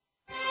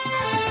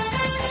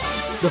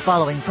The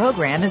following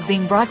program is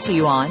being brought to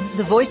you on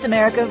the Voice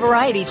America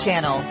Variety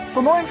Channel.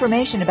 For more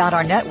information about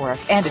our network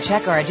and to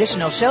check our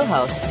additional show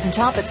hosts and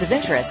topics of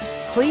interest,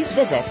 please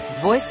visit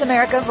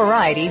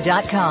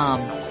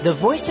voiceamericavariety.com. The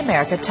Voice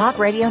America Talk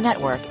Radio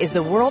Network is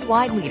the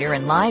worldwide leader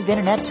in live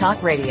Internet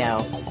talk radio.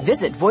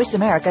 Visit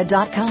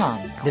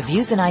voiceamerica.com. The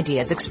views and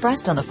ideas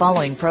expressed on the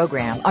following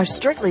program are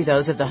strictly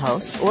those of the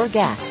host or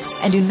guests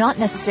and do not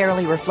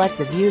necessarily reflect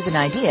the views and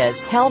ideas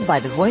held by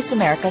the Voice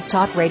America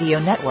Talk Radio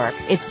Network,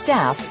 its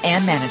staff,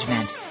 and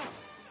management.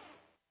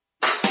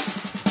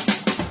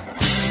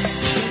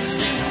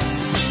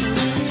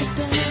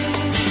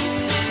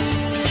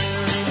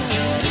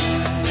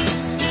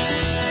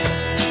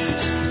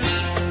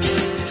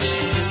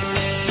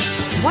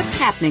 What's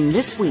happening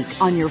this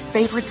week on your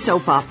favorite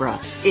soap opera?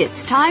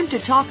 It's time to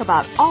talk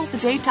about all the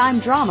daytime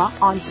drama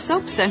on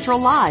Soap Central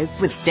Live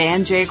with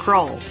Dan J.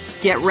 Kroll.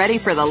 Get ready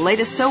for the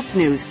latest soap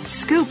news,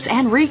 scoops,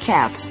 and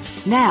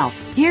recaps. Now,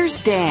 here's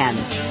Dan.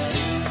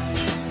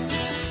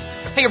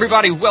 Hey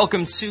everybody,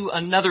 welcome to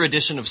another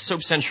edition of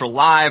Soap Central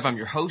Live. I'm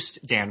your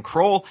host, Dan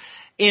Kroll.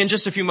 In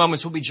just a few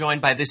moments, we'll be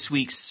joined by this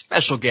week's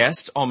special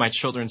guest, All My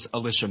Children's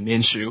Alicia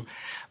Minshew.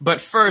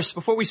 But first,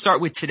 before we start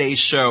with today's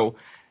show,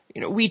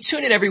 we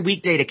tune in every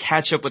weekday to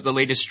catch up with the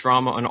latest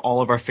drama on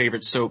all of our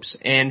favorite soaps.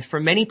 And for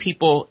many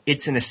people,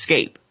 it's an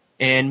escape.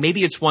 And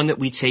maybe it's one that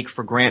we take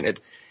for granted.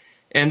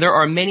 And there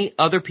are many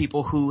other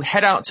people who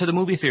head out to the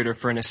movie theater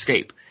for an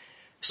escape.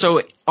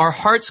 So our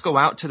hearts go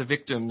out to the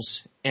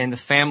victims and the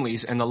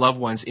families and the loved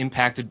ones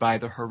impacted by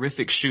the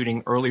horrific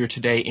shooting earlier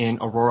today in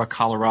Aurora,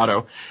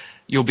 Colorado.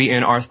 You'll be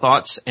in our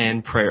thoughts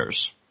and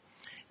prayers.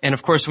 And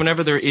of course,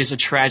 whenever there is a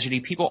tragedy,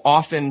 people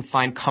often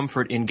find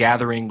comfort in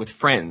gathering with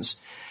friends.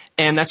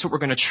 And that's what we're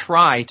going to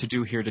try to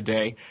do here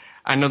today.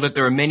 I know that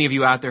there are many of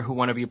you out there who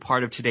want to be a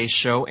part of today's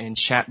show and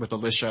chat with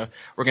Alicia.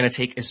 We're going to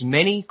take as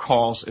many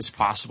calls as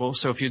possible.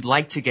 So if you'd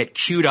like to get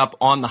queued up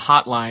on the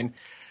hotline,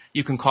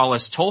 you can call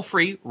us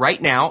toll-free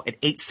right now at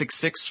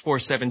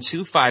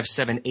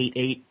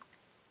 866-472-5788.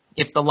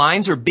 If the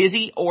lines are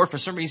busy or for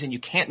some reason you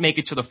can't make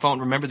it to the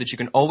phone, remember that you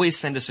can always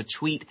send us a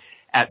tweet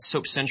at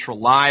Soap Central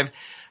Live.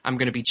 I'm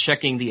going to be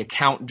checking the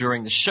account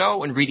during the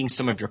show and reading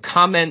some of your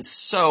comments.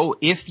 So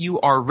if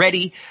you are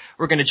ready,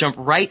 we're going to jump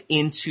right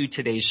into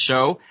today's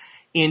show.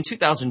 In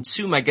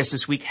 2002, my guest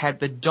this week had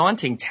the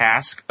daunting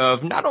task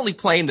of not only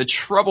playing the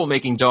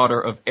troublemaking daughter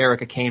of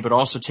Erica Kane, but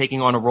also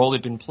taking on a role that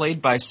had been played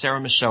by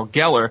Sarah Michelle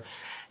Gellar.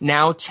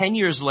 Now, 10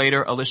 years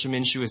later, Alicia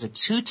Minshew is a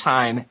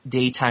two-time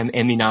Daytime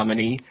Emmy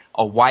nominee,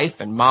 a wife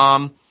and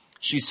mom.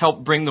 She's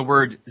helped bring the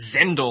word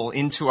Zendel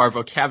into our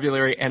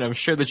vocabulary, and I'm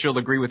sure that you'll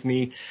agree with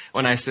me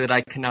when I said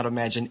I cannot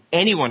imagine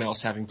anyone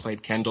else having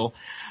played Kendall.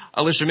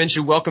 Alicia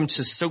Minshew, welcome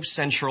to Soap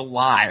Central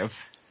Live.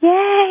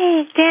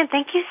 Yay! Dan,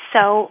 thank you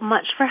so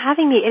much for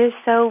having me. It is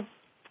so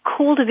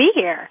cool to be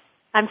here.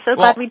 I'm so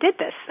glad we did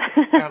this.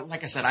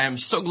 Like I said, I am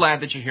so glad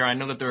that you're here. I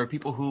know that there are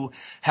people who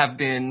have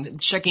been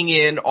checking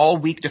in all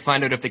week to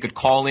find out if they could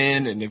call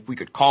in and if we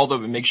could call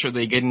them and make sure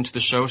they get into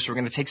the show. So we're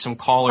going to take some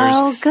callers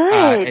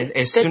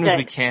as soon as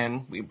we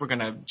can. We're going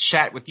to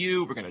chat with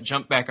you. We're going to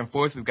jump back and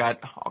forth. We've got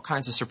all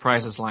kinds of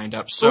surprises lined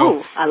up. So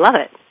ooh, I love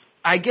it.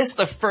 I guess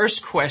the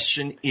first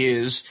question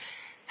is,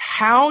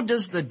 how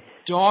does the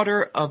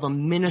daughter of a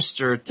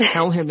minister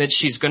tell him that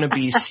she's going to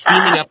be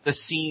steaming up the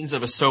scenes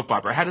of a soap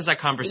opera? How does that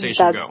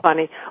conversation go? That's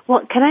funny.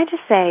 Well, can I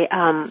just say,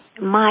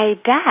 my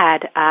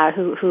dad,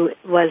 who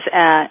was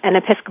an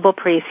Episcopal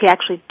priest, he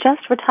actually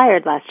just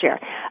retired last year.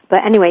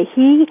 But anyway,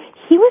 he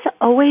was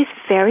always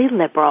very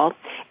liberal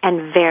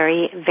and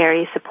very,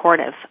 very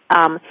supportive.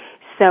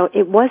 So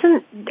it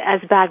wasn't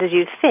as bad as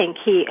you'd think.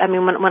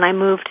 When I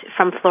moved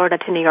from Florida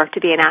to New York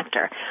to be an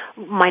actor,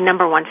 my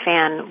number one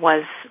fan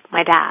was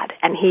my dad,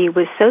 and he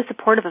was so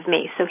supportive of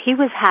me. So he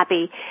was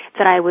happy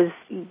that I was,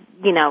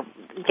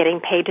 getting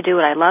paid to do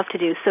what I love to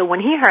do. So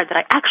when he heard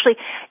that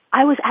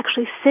I was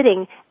actually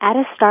sitting at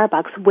a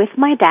Starbucks with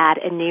my dad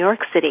in New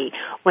York City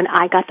when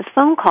I got the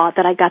phone call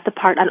that I got the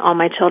part on All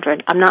My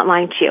Children. I'm not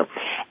lying to you.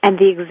 And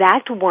the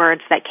exact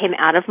words that came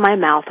out of my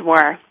mouth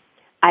were,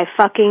 "I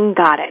fucking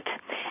got it."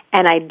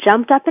 And I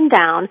jumped up and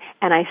down,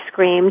 and I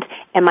screamed,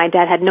 and my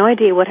dad had no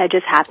idea what had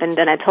just happened,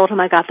 and I told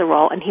him I got the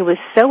role, and he was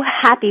so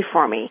happy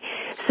for me.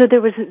 So there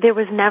was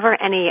never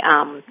any,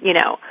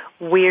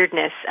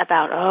 weirdness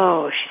about,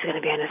 oh, she's going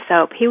to be on a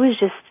soap. He was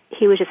just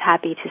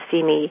happy to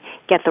see me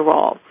get the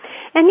role.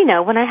 And,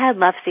 when I had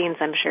love scenes,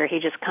 I'm sure he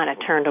just kind of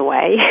turned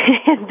away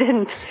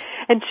and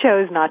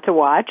chose not to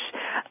watch.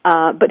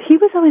 But he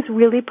was always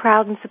really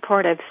proud and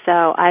supportive,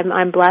 so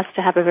I'm blessed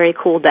to have a very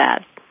cool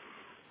dad.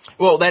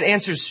 Well, that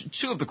answers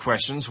two of the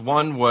questions.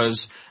 One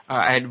was,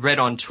 I had read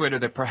on Twitter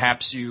that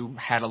perhaps you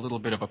had a little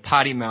bit of a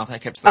potty mouth. I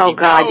kept thinking,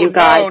 oh God, you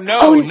guys.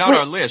 No, not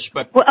our Lish,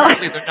 but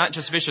apparently they're not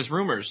just vicious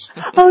rumors.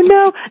 Oh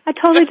no, I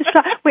totally just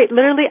dropped,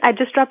 literally I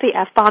just dropped the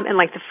F-bomb in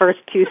like the first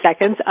 2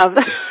 seconds of,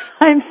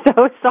 I'm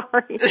so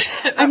sorry.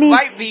 That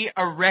might be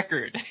a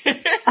record.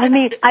 I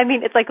mean,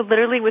 it's like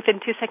literally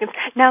within 2 seconds.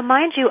 Now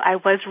mind you, I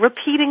was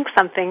repeating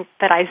something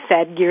that I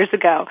said years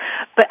ago,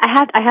 but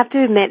I have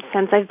to admit,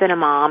 since I've been a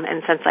mom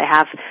and since I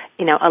have,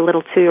 a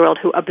little 2-year-old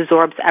who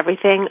absorbs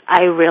everything,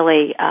 I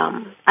really,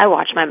 I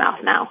watch my mouth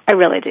now. I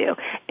really do.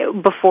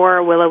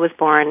 Before Willow was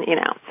born,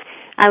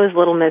 I was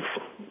Little Miss,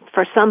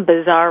 for some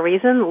bizarre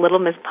reason, Little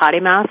Miss Potty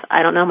Mouth.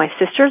 I don't know. My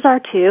sisters are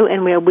too,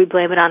 and we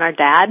blame it on our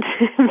dad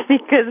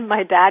because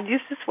my dad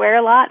used to swear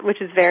a lot,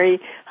 which is very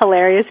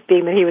hilarious,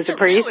 being that he was a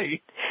priest.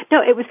 Really?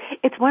 No,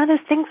 it's one of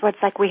those things where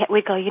it's like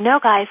we go,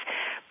 guys,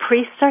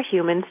 priests are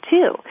humans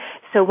too.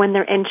 So when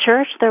they're in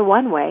church, they're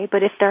one way,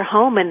 but if they're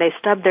home and they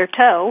stub their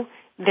toe,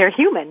 they're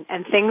human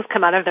and things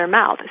come out of their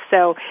mouth.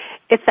 So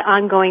it's the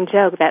ongoing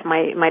joke that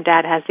my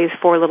dad has these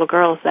 4 little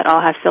girls that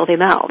all have filthy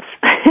mouths.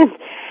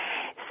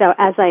 So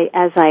as I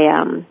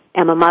am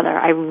a mother,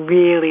 I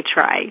really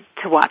try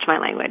to watch my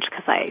language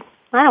because I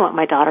don't want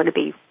my daughter to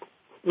be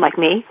like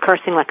me,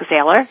 cursing like a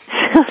sailor.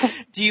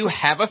 Do you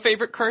have a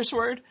favorite curse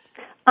word?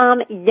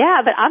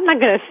 Yeah, but I'm not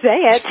going to say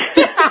it.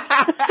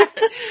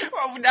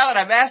 Well, now that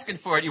I'm asking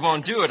for it, you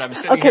won't do it. I'm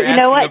sitting Okay, here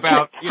asking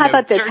about, How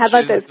about this? How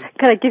about this?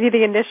 Can I give you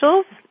the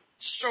initials?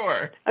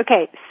 Sure.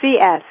 Okay,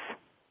 CS.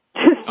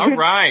 All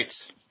right.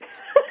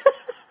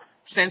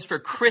 Stands for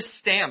Chris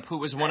Stamp, who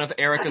was one of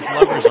Erica's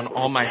lovers on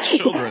All My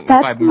Children, if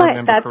I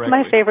remember correctly.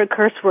 That's my favorite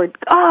curse word.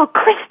 Oh,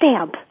 Chris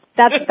Stamp.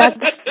 That's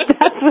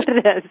what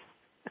it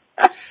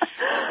is.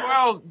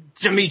 Well,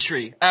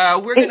 Dimitri,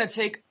 we're going to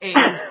take a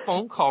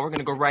phone call. We're going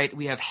to go right.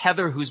 We have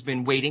Heather, who's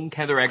been waiting.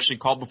 Heather actually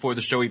called before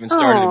the show even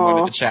started and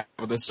wanted to chat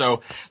with us.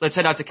 So let's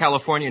head out to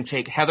California and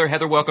take Heather.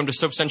 Heather, welcome to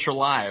Soap Central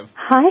Live.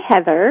 Hi,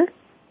 Heather.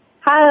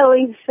 Hi,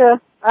 Alicia.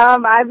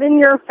 I've been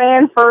your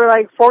fan for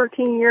like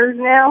 14 years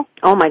now.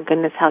 Oh my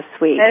goodness, how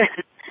sweet.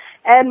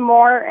 And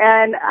more,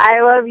 and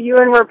I love you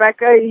and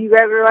Rebecca. You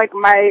guys are like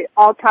my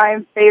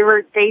all-time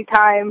favorite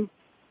daytime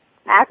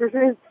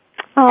actresses.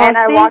 Oh, and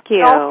I watched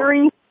you. all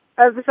 3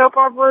 of the soap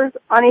operas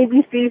on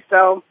ABC,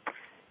 so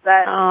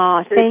that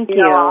thank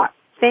you. A lot.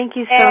 Thank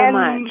you so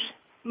much.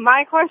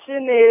 My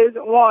question is,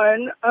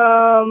 1,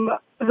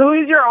 who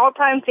is your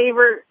all-time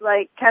favorite,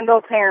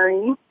 Kendall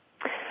pairing?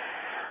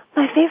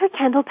 My favorite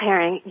Kendall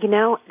pairing,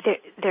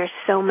 there's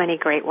so many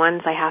great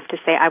ones, I have to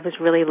say. I was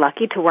really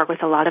lucky to work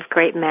with a lot of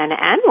great men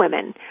and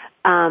women.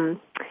 I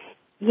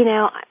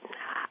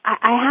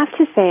have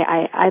to say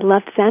I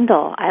loved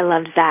Zendel. I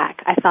loved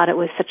Zach. I thought it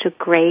was such a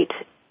great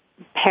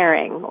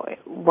pairing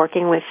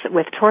working with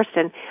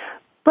Torsten.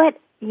 But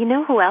you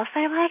know who else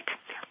I liked?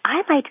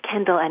 I liked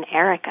Kendall and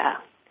Erica.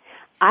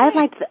 I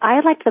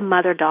liked the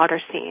mother-daughter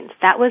scenes.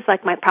 That was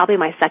probably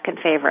my second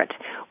favorite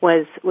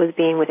was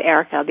being with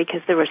Erica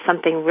because there was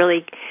something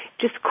really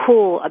just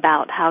cool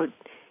about how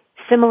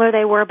similar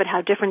they were but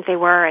how different they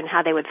were and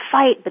how they would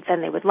fight but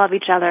then they would love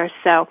each other.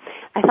 So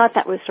I thought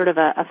that was sort of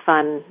a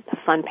fun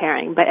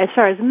pairing. But as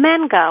far as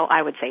men go,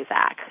 I would say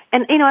Zach.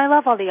 And I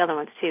love all the other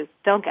ones too.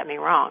 Don't get me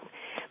wrong.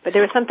 But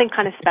there was something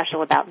kind of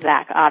special about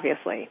Zach,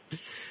 obviously.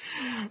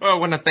 Well, I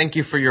want to thank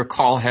you for your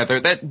call, Heather.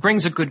 That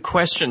brings a good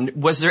question.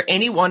 Was there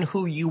anyone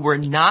who you were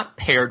not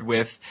paired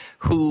with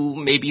who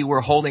maybe you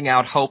were holding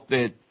out hope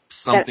that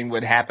something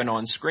would happen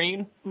on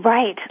screen?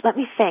 Right. Let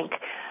me think.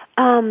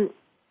 God,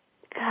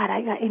 I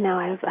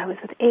was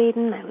with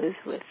Aiden. I was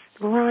with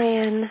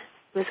Ryan.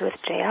 I was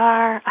with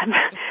JR.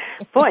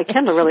 Boy,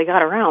 Kendall really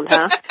got around,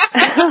 huh?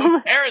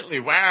 Apparently,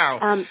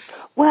 wow.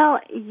 Well,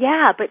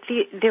 yeah, but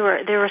there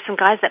were some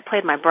guys that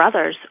played my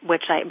brothers,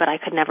 but I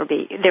could never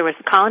be. There was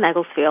Colin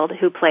Egglesfield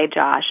who played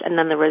Josh, and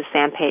then there was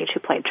Sam Page who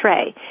played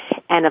Trey.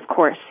 And of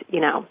course,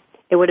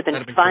 it would have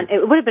been fun.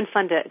 It would have been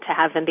fun to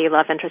have them be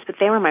love interests, but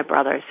they were my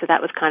brothers, so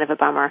that was kind of a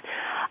bummer.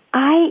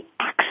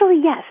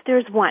 Yes,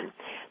 there's one.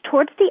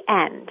 Towards the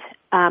end,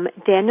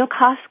 Daniel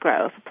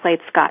Cosgrove played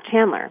Scott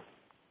Chandler,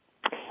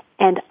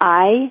 and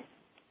I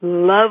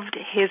loved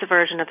his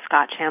version of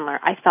Scott Chandler.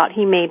 I thought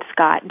he made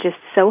Scott just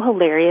so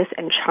hilarious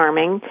and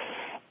charming,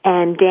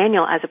 and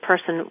Daniel as a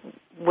person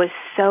was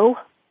so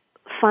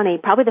funny,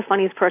 probably the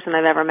funniest person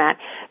I've ever met.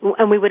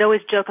 And we would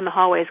always joke in the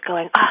hallways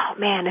going, oh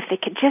man, if they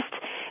could just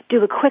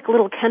do a quick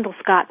little Kendall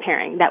Scott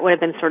pairing, that would have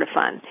been sort of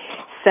fun.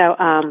 So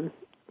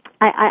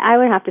I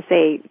would have to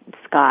say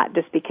Scott,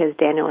 just because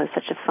Daniel is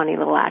such a funny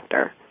little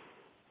actor.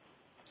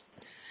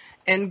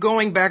 And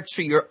going back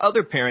to your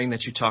other pairing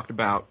that you talked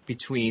about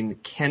between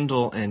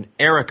Kendall and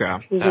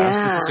Erica,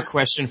 this is a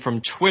question from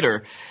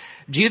Twitter.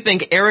 Do you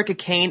think Erica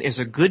Kane is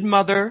a good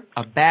mother,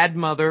 a bad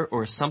mother,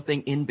 or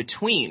something in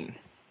between?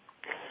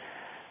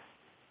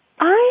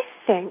 I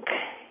think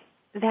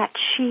that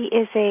she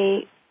is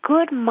a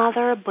good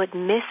mother but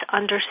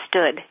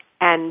misunderstood,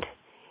 and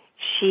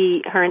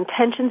her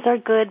intentions are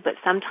good, but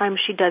sometimes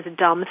she does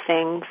dumb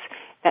things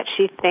that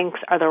she thinks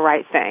are the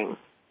right thing,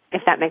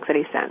 if that makes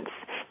any sense.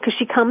 because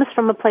she comes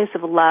from a place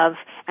of love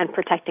and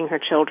protecting her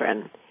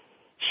children.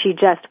 She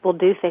just will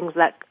do things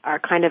that are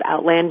kind of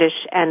outlandish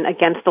and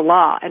against the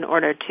law in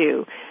order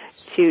to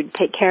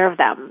take care of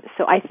them.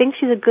 So I think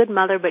she's a good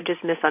mother, but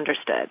just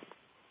misunderstood.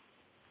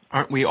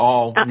 Aren't we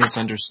all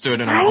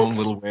misunderstood in our own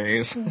little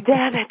ways?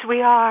 Damn it,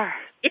 we are.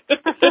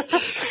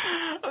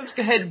 Let's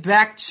go ahead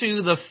back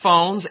to the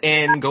phones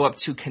and go up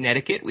to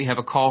Connecticut. We have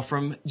a call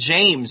from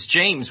James.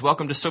 James,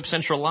 welcome to Soap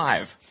Central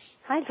Live.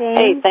 Hi, James.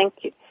 Hey, thank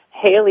you.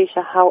 Hey,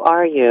 Alicia, how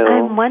are you?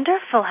 I'm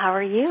wonderful. How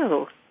are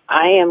you?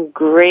 I am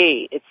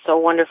great. It's so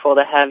wonderful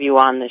to have you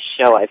on the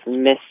show. I've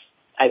missed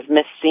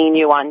seeing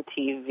you on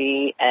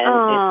TV,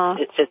 and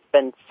it's just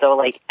been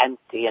so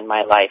empty in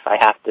my life, I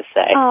have to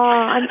say. Oh,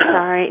 I'm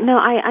sorry. No,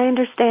 I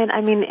understand.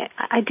 I mean,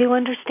 I do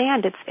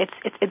understand.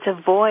 It's a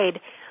void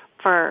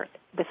for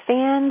the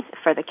fans,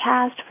 for the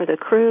cast, for the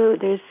crew.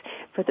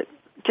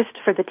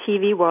 For the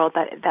TV world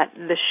that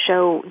the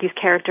show, these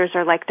characters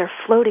are they're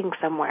floating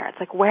somewhere.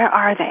 It's where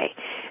are they?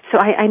 So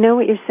I know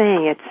what you're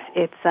saying.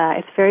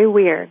 It's very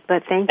weird,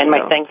 but thank you. And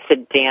my thanks to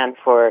Dan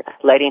for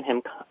letting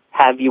him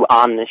have you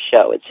on the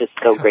show. It's just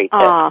so great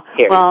to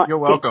hear. Well, you're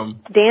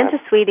welcome. Dan's a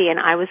sweetie, and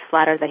I was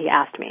flattered that he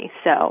asked me.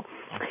 So,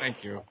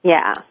 thank you.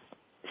 Yeah.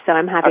 So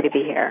I'm happy to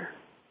be here.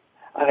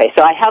 Okay,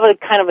 so I have a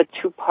kind of a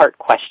two-part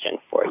question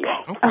for you.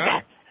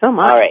 Okay. So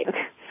much. All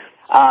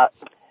right.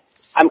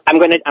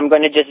 I'm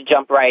gonna just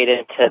jump right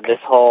into this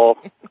whole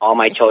All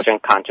My Children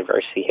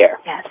controversy here.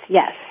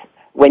 Yes.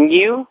 When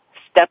you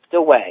stepped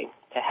away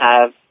to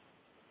have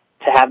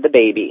the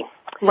baby,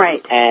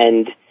 right,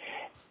 and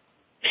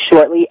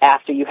shortly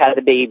after you had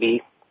the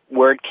baby,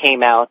 word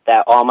came out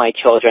that All My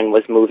Children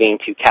was moving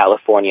to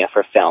California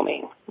for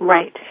filming.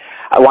 Right.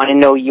 I want to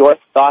know your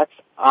thoughts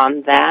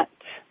on that,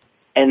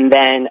 and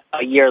then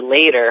a year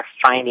later,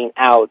 finding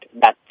out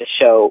that the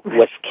show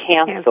was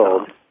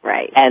canceled.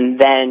 Right. And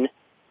then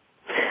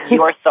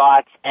your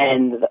thoughts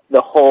and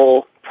the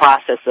whole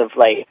process of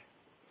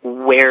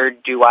where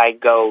do I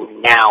go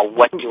now?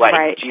 What do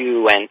I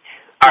do? And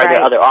are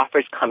there other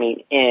offers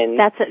coming in?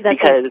 That's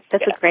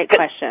a great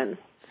question.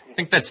 I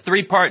think that's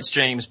 3 parts,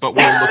 James, but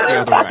we'll look the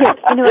other way.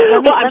 You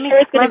know what, I'm sure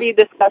it's going to be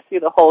discussed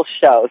through the whole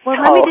show.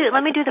 Well,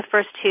 let me do the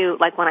first two.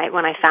 When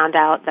I found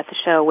out that the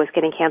show was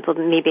getting canceled,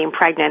 and me being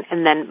pregnant,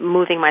 and then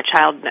moving my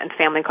child and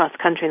family across the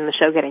country, and the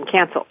show getting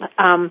canceled.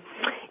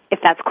 If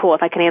that's cool,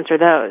 if I can answer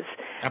those.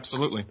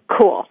 Absolutely.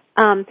 Cool.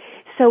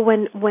 So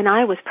when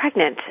I was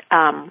pregnant,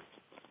 I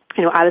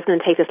was going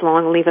to take this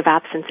long leave of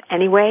absence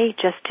anyway,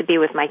 just to be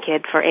with my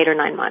kid for 8 or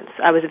 9 months.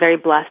 I was very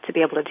blessed to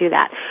be able to do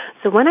that.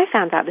 So when I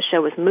found out the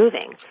show was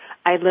moving,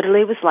 I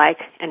literally was like,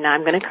 and now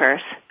I'm going to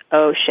curse,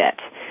 oh shit.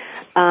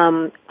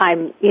 I'm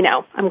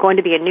going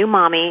to be a new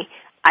mommy.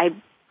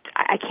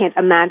 I can't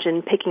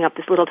imagine picking up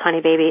this little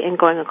tiny baby and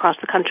going across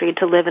the country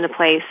to live in a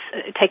place,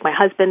 take my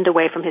husband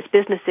away from his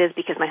businesses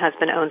because my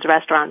husband owns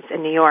restaurants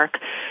in New York.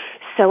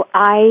 So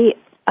I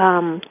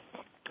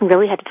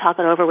really had to talk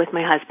it over with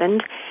my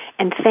husband,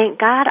 and thank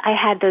God I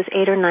had those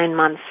 8 or 9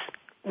 months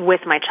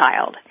with my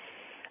child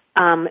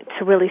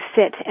to really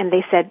sit. And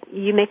they said,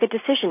 "You make a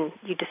decision.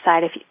 You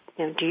decide if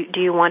do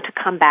you want to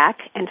come back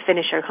and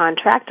finish your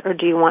contract, or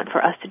do you want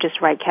for us to just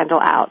write Kendall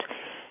out?"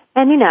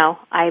 And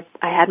I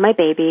had my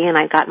baby, and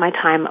I got my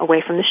time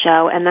away from the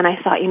show, and then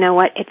I thought, you know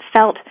what? It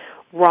felt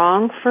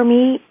wrong for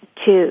me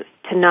to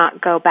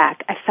not go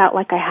back. I felt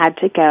like I had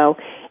to go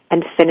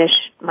and finish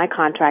my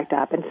contract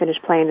up and finish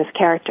playing this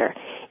character.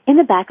 In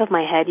the back of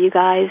my head, you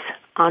guys,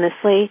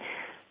 honestly,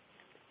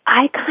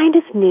 I kind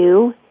of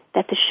knew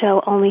that the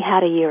show only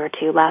had a year or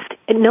 2 left.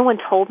 And no one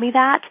told me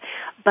that,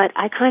 but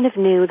I kind of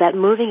knew that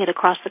moving it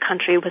across the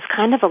country was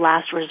kind of a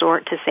last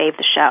resort to save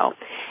the show.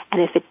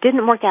 And if it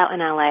didn't work out in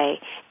LA,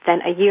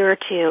 then a year or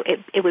 2,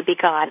 it would be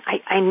gone.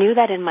 I knew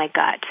that in my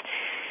gut.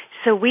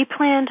 So we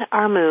planned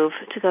our move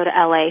to go to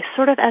LA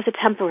sort of as a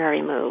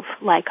temporary move.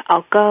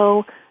 I'll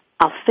go,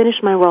 I'll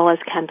finish my role as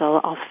Kendall,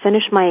 I'll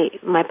finish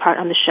my part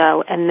on the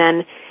show, and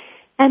then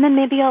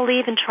maybe I'll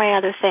leave and try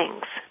other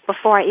things.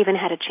 Before I even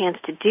had a chance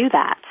to do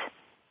that,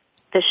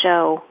 the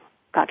show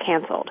got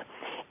canceled.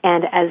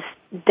 And as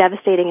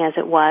devastating as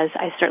it was,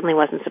 I certainly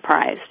wasn't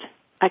surprised.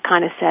 I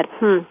kind of said,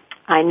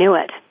 I knew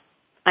it.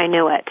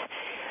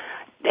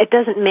 It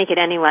doesn't make it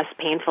any less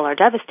painful or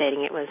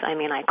devastating.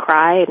 I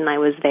cried, and I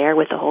was there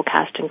with the whole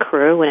cast and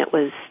crew, and it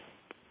was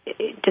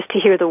just to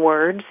hear the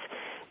words,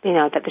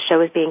 that the show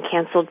was being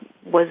canceled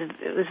was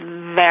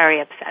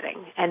very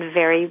upsetting and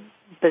very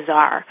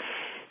bizarre.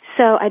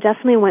 So I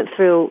definitely went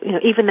through,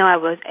 even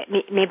though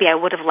maybe I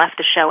would have left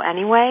the show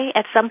anyway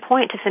at some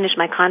point to finish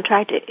my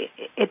contract,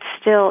 it's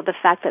still the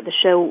fact that the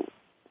show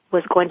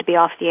was going to be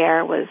off the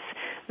air was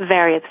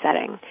very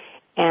upsetting.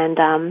 And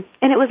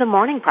it was a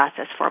mourning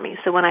process for me.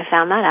 So when I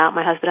found that out,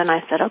 my husband and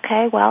I said,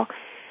 okay, well,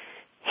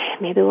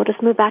 maybe we'll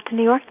just move back to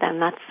New York then.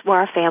 That's where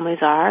our families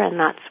are, and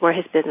that's where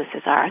his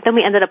businesses are. Then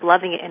we ended up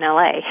loving it in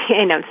LA,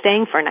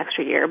 staying for an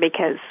extra year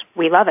because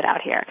we love it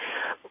out here.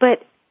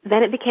 But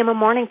then it became a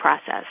mourning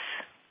process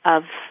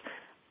of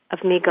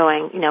me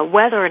going,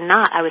 whether or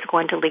not I was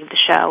going to leave the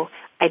show,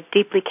 I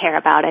deeply care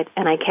about it,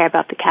 and I care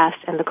about the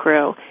cast and the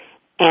crew.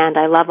 and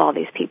I love all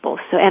these people.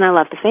 So, and I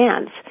love the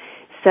fans.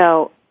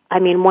 So, I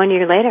mean, 1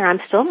 year later, I'm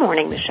still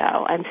mourning the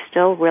show. I'm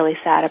still really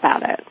sad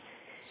about it.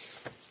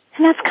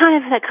 And that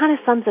kind of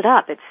sums it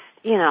up. It's,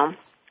 you know,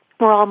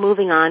 we're all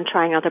moving on,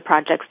 trying other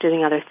projects,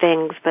 doing other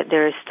things, but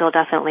there is still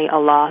definitely a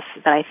loss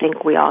that I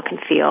think we all can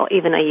feel.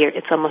 Even a year,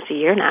 it's almost a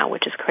year now,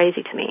 which is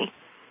crazy to me.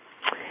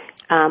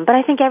 But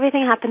I think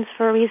everything happens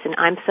for a reason.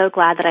 I'm so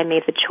glad that I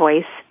made the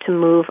choice to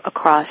move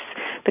across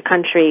the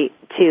country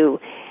to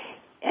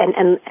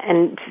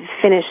and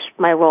finish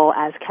my role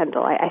as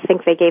Kendall. I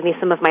think they gave me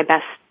some of my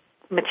best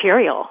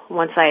material.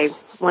 Once I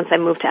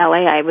moved to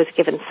LA, I was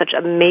given such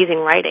amazing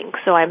writing.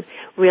 So I'm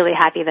really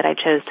happy that I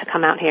chose to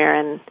come out here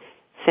and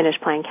finish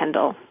playing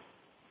Kendall.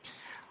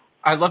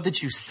 I love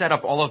that you set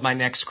up all of my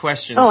next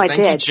questions. Oh,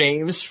 Thank you,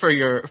 James, for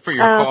your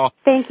call.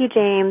 Thank you,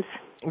 James.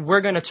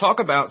 We're going to talk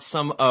about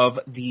some of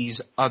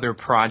these other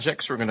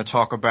projects. We're going to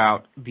talk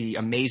about the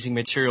amazing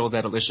material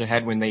that Alicia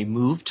had when they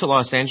moved to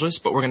Los Angeles,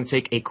 but we're going to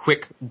take a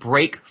quick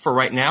break for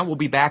right now. We'll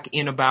be back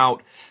in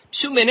about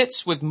 2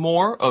 minutes with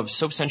more of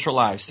Soap Central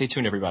Live. Stay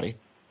tuned, everybody.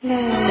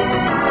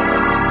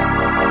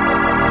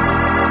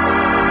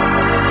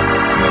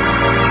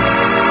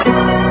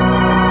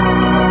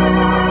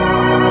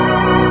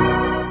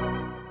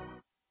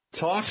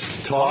 Talk,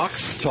 talk,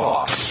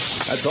 talk.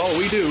 That's all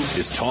we do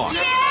is talk.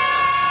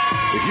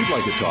 If you'd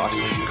like to talk,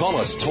 call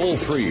us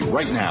toll-free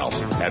right now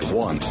at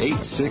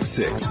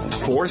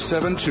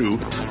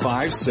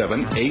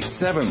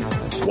 1-866-472-5787.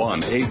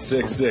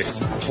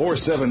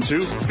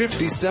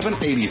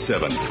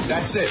 1-866-472-5787.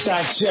 That's it.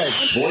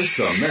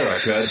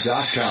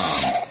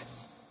 VoiceAmerica.com.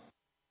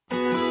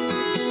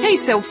 Hey,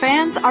 soap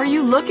fans, are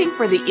you looking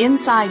for the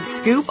inside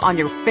scoop on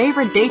your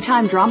favorite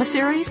daytime drama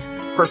series?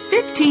 For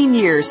 15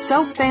 years,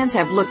 soap fans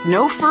have looked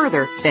no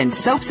further than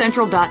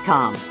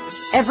SoapCentral.com.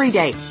 Every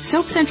day,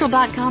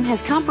 SoapCentral.com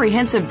has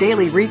comprehensive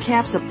daily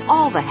recaps of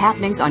all the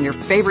happenings on your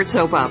favorite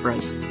soap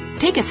operas.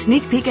 Take a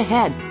sneak peek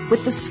ahead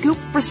with the scoop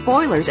for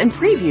spoilers and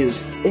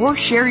previews, or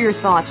share your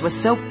thoughts with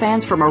soap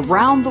fans from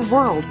around the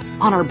world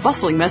on our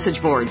bustling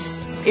message boards.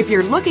 If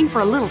you're looking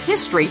for a little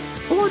history,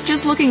 or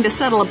just looking to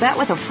settle a bet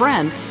with a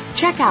friend,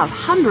 check out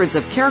hundreds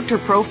of character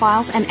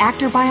profiles and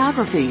actor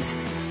biographies.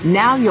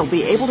 Now you'll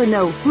be able to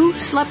know who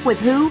slept with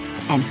who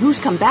and who's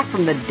come back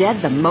from the dead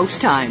the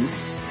most times.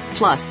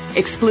 Plus,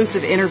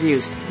 exclusive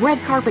interviews, red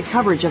carpet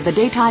coverage of the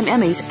daytime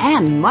Emmys,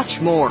 and much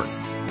more.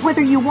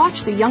 Whether you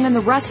watch The Young and the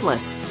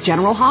Restless,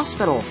 General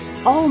Hospital,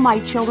 All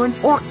My Children,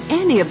 or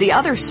any of the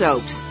other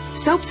soaps,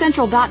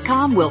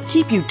 SoapCentral.com will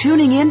keep you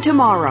tuning in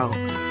tomorrow.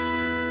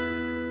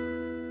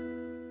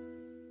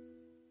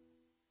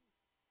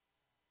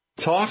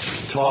 Talk,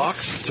 talk,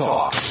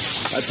 talk.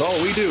 That's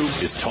all we do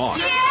is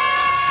talk.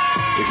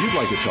 If you'd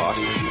like to talk,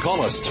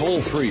 call us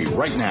toll-free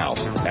right now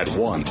at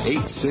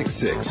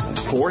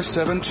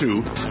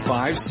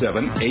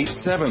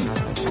 1-866-472-5787.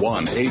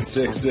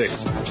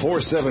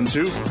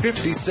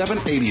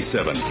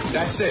 1-866-472-5787.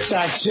 That's it.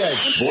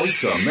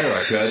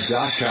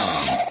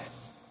 VoiceAmerica.com.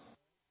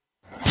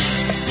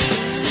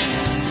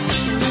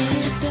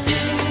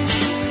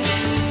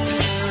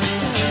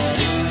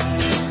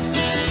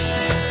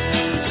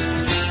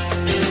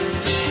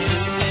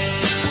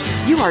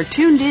 You are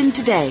tuned in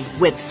today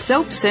with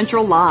Soap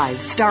Central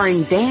Live,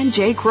 starring Dan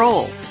J.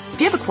 Kroll.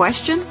 Do you have a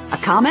question, a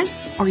comment,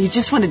 or you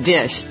just want to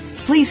dish?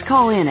 Please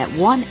call in at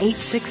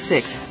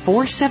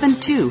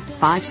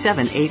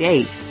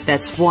 1-866-472-5788.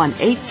 That's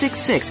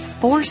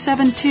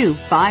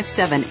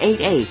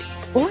 1-866-472-5788.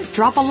 Or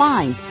drop a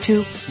line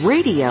to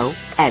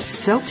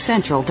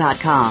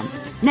radio@soapcentral.com.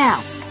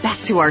 Now,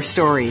 back to our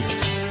stories.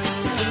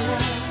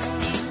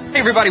 Hey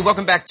everybody,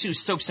 welcome back to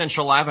Soap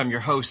Central Live. I'm your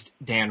host,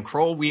 Dan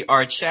Kroll. We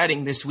are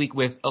chatting this week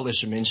with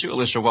Alicia Minshew.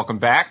 Alicia, welcome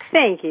back.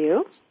 Thank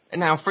you. And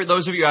now, for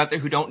those of you out there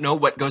who don't know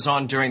what goes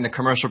on during the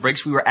commercial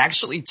breaks, we were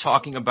actually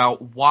talking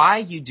about why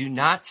you do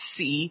not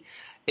see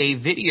a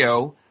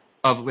video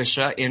of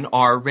Alicia in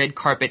our red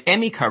carpet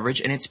Emmy coverage,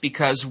 and it's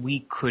because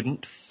we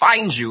couldn't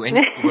find you, and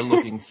you were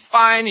looking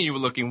fine, and you were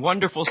looking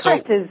wonderful. So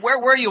where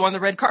were you on the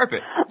red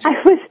carpet?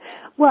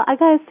 Well, I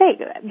gotta say,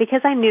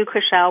 because I knew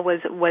Chriselle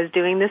was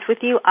doing this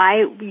with you,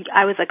 I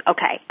was like,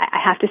 okay, I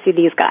have to see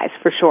these guys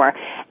for sure.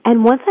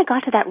 And once I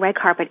got to that red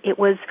carpet, it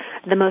was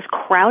the most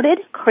crowded,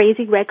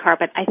 crazy red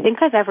carpet I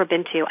think I've ever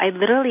been to. I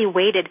literally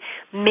waited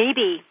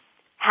maybe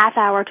half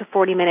hour to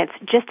 40 minutes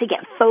just to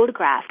get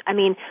photographed. I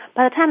mean,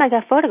 by the time I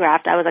got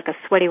photographed, I was like a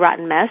sweaty,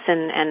 rotten mess,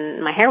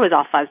 and my hair was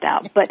all fuzzed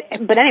out. But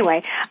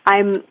anyway,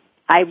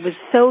 I was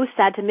so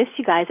sad to miss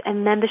you guys,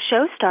 and then the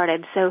show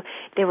started, so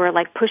they were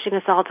like pushing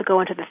us all to go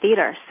into the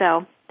theater.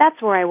 So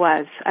that's where I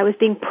was. I was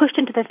being pushed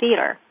into the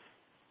theater.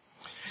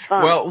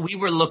 Well, we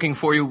were looking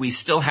for you. We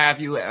still have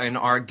you in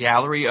our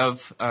gallery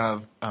of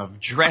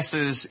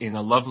dresses in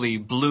a lovely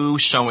blue,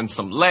 showing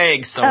some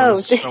legs,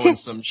 showing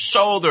some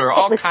shoulder,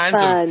 all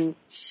kinds of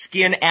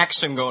skin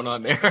action going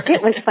on there.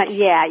 It was fun.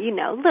 Yeah,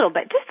 a little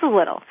bit, just a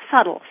little,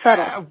 subtle.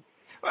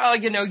 Well,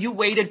 you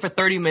waited for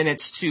 30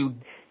 minutes to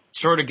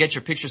sort of get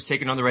your pictures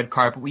taken on the red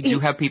carpet. We do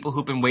have people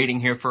who've been waiting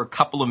here for a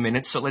couple of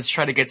minutes, so let's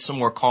try to get some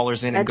more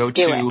callers in and go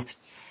to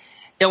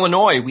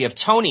Illinois, we have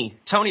Tony.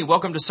 Tony,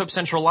 welcome to Soap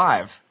Central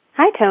Live.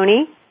 Hi,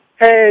 Tony.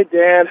 Hey,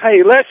 Dan.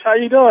 Hey, Lish. How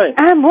you doing?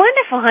 I'm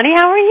wonderful, honey.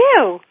 How are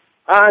you?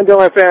 I'm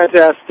doing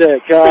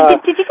fantastic.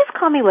 Did you just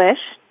call me Lish?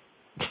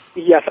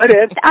 Yes, I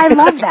did. I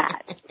love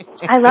that.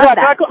 I love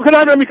that. Can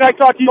I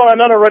talk to you on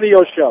another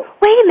radio show?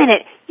 Wait a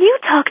minute. You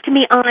talked to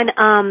me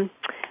on,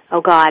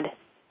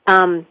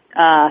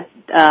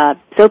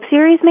 soap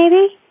series,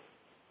 maybe?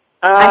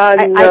 No,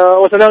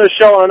 it was another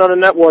show on another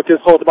network.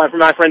 It's hosted by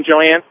my friend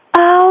Joanne.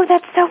 Oh,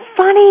 that's so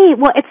funny.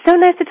 Well, it's so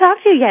nice to talk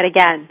to you yet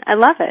again. I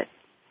love it.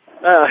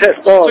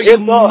 So you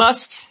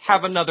must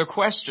have another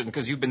question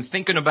because you've been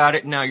thinking about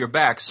it and now you're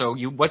back. So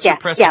what's your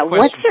pressing question?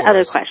 What's your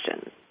other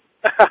question?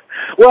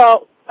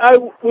 Well,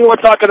 we were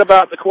talking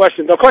about the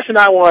question. The question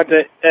I wanted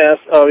to ask,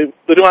 the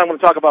one I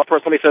want to talk about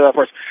first, let me say that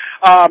first.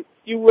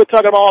 You were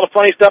talking about all the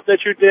funny stuff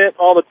that you did,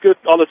 all the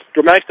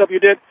dramatic stuff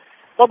you did.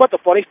 What about the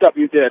funny stuff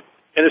you did?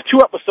 And there's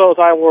 2 episodes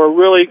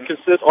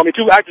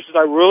two actresses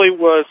I really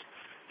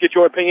get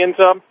your opinions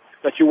of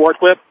that you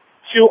worked with.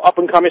 2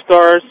 up-and-coming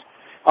stars.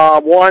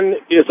 One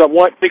is a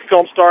big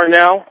film star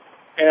now,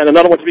 and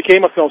another one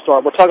became a film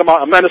star. We're talking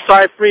about Amanda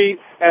Seyfried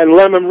and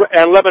Levin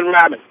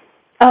Rabin.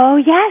 Oh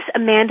yes,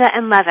 Amanda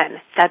and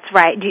Levin. That's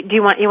right. Do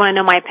you want to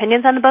know my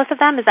opinions on the both of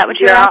them? Is that what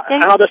you're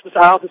asking?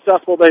 How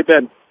successful they've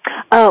been.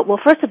 Oh well,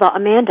 first of all,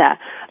 Amanda,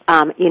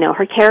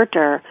 her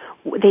character,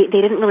 they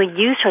didn't really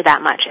use her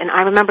that much, and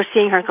I remember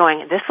seeing her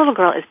going, "This little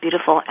girl is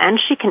beautiful and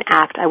she can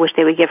act. I wish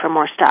they would give her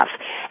more stuff."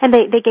 And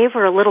they gave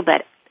her a little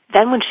bit.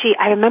 Then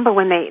I remember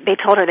when they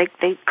told her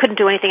they couldn't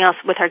do anything else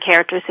with her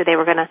character, so they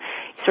were going to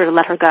sort of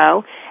let her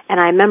go. And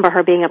I remember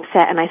her being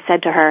upset, and I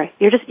said to her,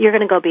 you're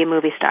going to go be a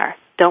movie star.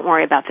 Don't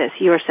worry about this.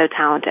 You are so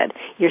talented.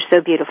 You're so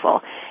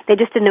beautiful. They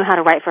just didn't know how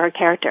to write for her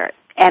character.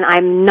 And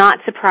I'm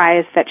not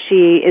surprised that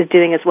she is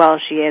doing as well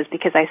as she is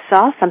because I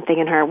saw something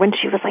in her when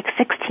she was like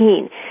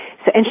 16.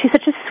 And she's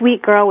such a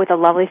sweet girl with a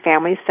lovely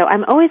family, so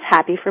I'm always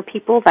happy for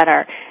people that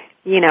are,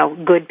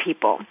 good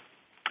people.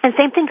 And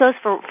same thing goes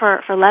for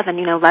Levin.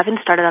 Levin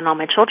started on All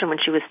My Children when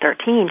she was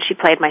 13. She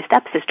played my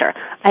stepsister.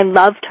 I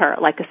loved her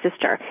like a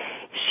sister.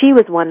 She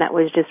was one that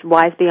was just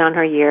wise beyond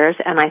her years,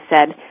 and I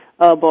said,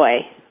 oh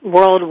boy,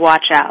 world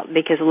watch out,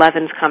 because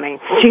Levin's coming.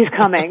 She's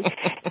coming.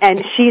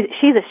 And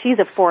she's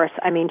a force.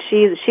 I mean,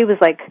 she was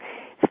like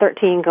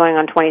 13 going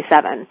on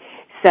 27.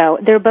 So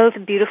they're both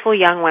beautiful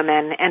young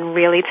women and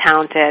really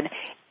talented.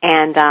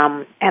 And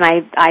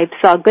I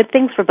saw good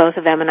things for both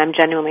of them, and I'm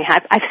genuinely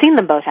happy. I've seen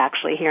them both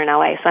actually here in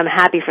LA, so I'm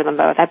happy for them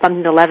both. I bumped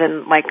into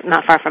Levin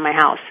not far from my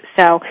house.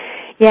 So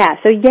yeah,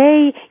 so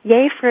yay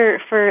for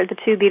the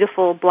 2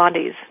 beautiful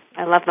blondies.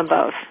 I love them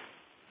both.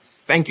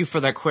 Thank you for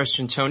that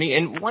question, Tony.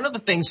 And one of the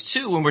things,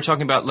 too, when we're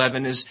talking about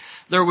Levin is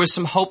there was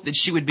some hope that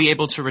she would be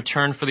able to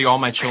return for the All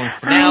My Children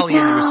finale,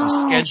 and there was some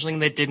scheduling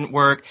that didn't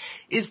work.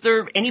 Is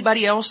there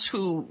anybody else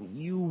who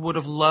you would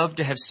have loved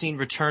to have seen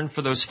return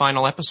for those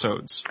final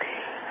episodes?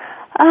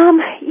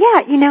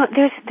 Yeah,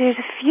 there's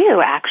a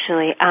few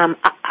actually.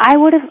 I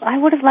would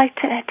have liked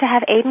to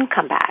have Aiden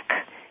come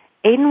back.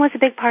 Aiden was a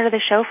big part of the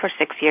show for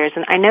 6 years,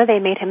 and I know they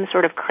made him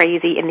sort of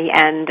crazy in the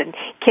end and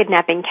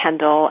kidnapping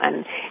Kendall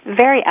and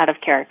very out of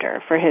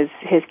character for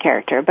his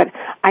character, but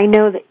I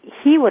know that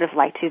he would have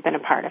liked to have been a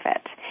part of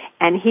it.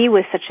 And he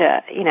was such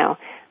a,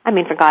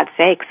 for God's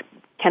sakes,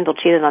 Kendall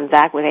cheated on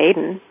Zach with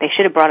Aiden. They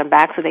should have brought him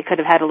back so they could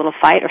have had a little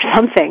fight or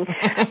something.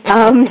 But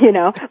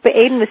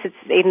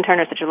Aiden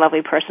Turner's such a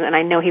lovely person, and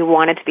I know he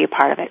wanted to be a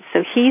part of it.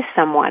 So he's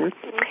someone.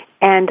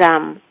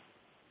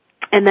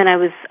 And then I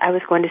was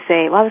going to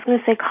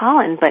say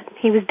Colin, but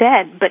he was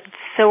dead, but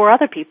so were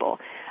other people.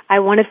 I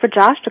wanted for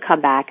Josh to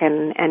come back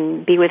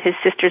and be with his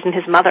sisters and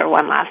his mother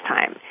one last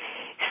time.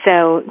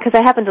 So, because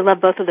I happen to love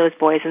both of those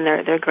boys, and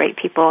they're great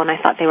people, and I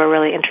thought they were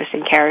really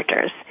interesting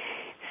characters.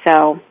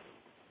 So,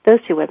 those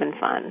 2 would have been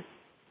fun.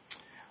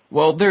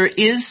 Well, there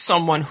is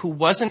someone who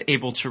wasn't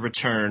able to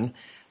return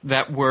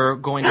that we're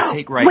going to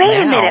take now.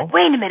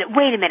 Wait a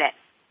minute.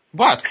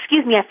 What?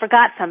 Excuse me, I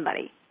forgot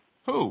somebody.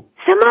 Who?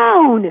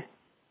 Simone!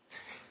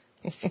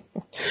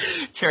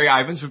 Terry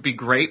Ivins would be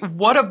great.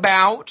 What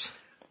about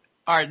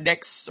our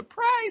next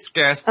surprise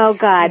guest? Oh,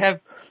 God.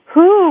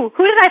 Who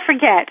did I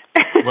forget?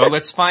 Well,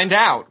 let's find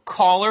out.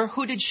 Caller,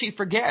 who did she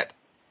forget?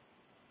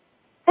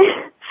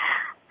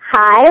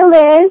 Hi,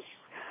 Liz.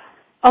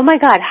 Oh, my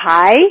God,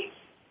 hi?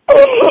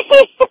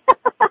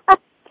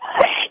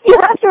 You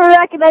have to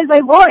recognize my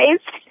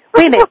voice.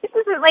 Wait a minute. My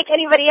voice isn't like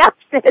anybody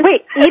else's.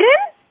 Wait, Eden?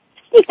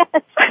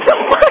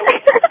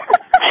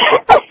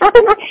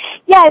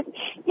 Yes.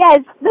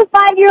 Yes, the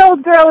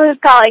 5-year-old girl who's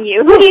calling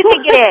you. Who do you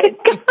think it is?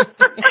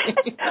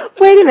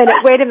 Wait a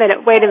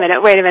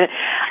minute.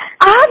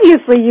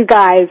 Obviously, you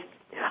guys,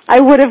 I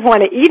would have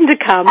wanted Eden to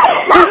come.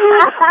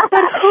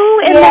 But who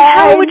in the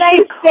hell would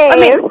she...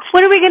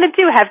 what are we going to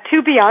do? Have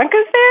 2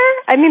 Biancas there?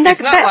 I mean,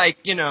 it's not like,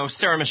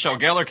 Sarah Michelle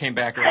Gellar came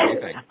back or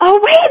anything. Oh,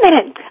 wait a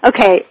minute.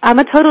 Okay, I'm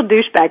a total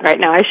douchebag right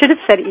now. I should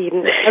have said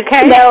Eden,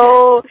 okay?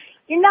 No.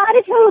 You're not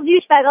a total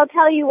douchebag. I'll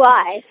tell you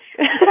why.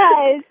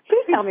 Because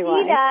tell me why.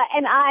 Christina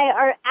and I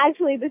are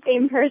actually the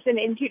same person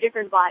in 2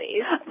 different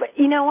bodies. But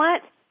you know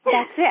what?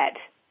 That's it.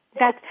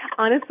 That's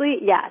honestly,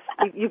 yes.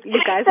 You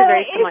guys are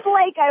very similar. It's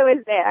like I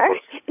was there.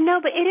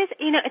 No, but it is,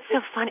 it's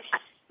so funny.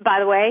 By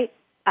the way,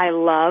 I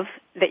love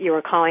that you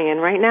were calling in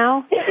right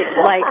now.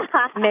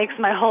 It makes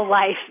my whole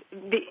life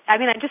I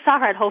just saw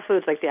her at Whole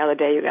Foods the other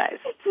day, you guys.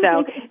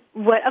 So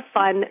what a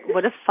fun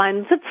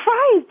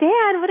surprise,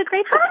 Dan. What a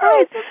great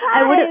surprise.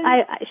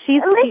 Alicia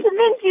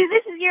Minshew,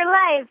 this is your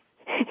life.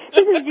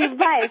 This is your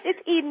life.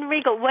 It's Eden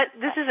Regal.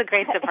 This is a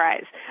great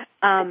surprise.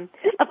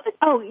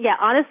 Yeah,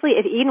 honestly,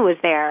 if Eden was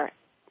there,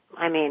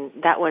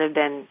 that would have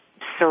been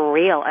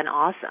surreal and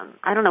awesome.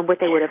 I don't know what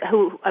they would have,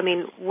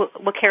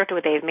 what character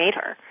would they have made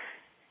her?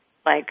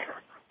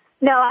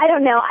 No, I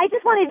don't know. I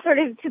just wanted sort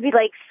of to be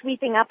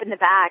sweeping up in the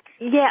back.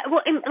 Yeah,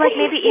 well,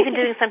 maybe even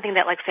doing something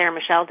that Sarah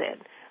Michelle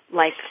did.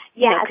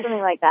 Something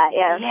like that,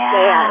 yeah.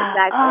 Yeah,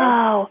 exactly.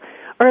 Oh,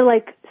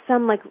 or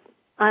some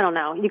I don't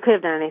know. You could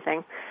have done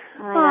anything.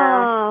 I know.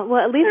 Oh,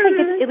 well, at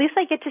least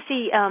I get to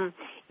see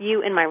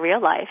you in my real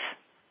life.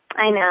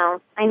 I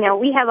know.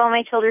 We have All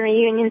My Children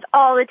reunions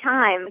all the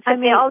time,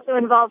 except they also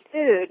involve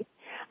food.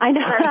 I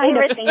know. It's our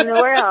favorite thing in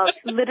the world.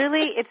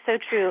 Literally, it's so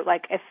true.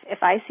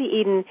 If I see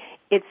Eden,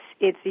 it's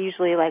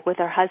usually with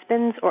our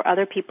husbands or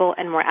other people,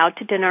 and we're out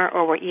to dinner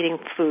or we're eating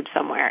food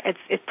somewhere.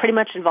 It pretty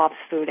much involves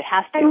food. It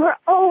has to. And we're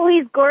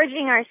always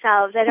gorging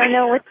ourselves. I don't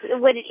know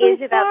what it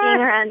is about being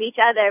around each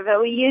other,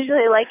 but we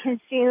usually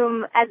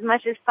consume as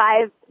much as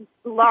 5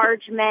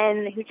 large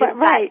men who just got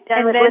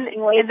done with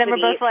lifting weights. And then we're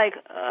both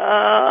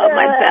oh,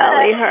 my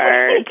belly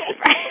hurts.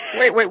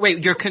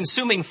 Wait. You're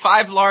consuming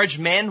 5 large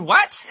men?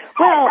 What?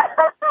 Well,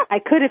 I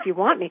could if you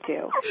want me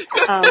to.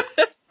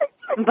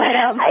 But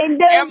I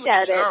don't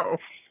doubt it.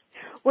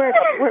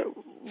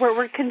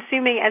 We're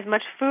consuming as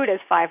much food as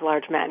 5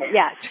 large men.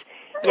 Yes.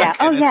 Yeah.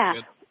 Okay, yeah.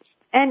 Good.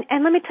 And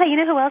let me tell you,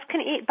 who else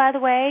can eat, by the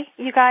way,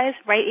 you guys,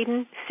 right,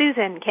 Eden?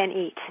 Susan can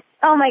eat.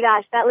 Oh my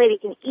gosh, that lady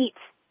can eat.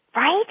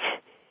 Right?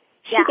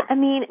 Yeah.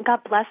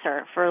 God bless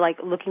her for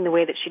looking the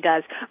way that she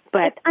does.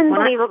 But it's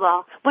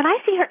unbelievable. When I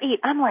see her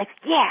eat, I'm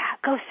yeah,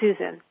 go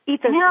Susan.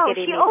 Eat those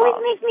spaghetti meatballs. She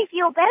always makes me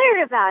feel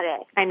better about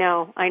it. I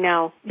know.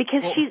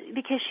 Because she's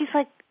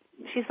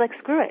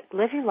screw it.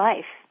 Live your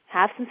life.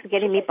 Have some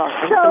spaghetti meatballs.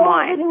 Drink some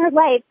wine. Living her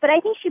life. But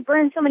I think she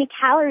burns so many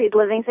calories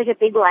living such a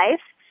big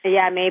life.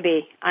 Yeah,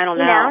 maybe. I don't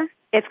know.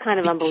 It's kind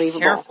of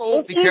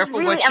unbelievable. Be careful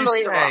really what you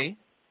say,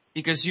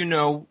 because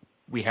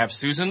we have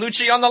Susan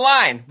Lucci on the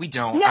line. We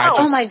don't. No.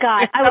 Oh my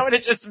God. I would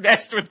have just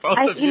messed with both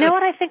of you. You know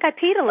what? I think I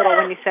peed a little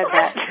when you said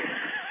that.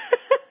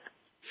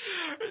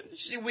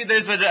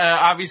 There's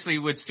obviously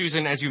with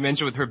Susan, as you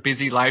mentioned, with her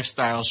busy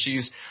lifestyle,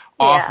 she's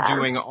off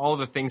doing all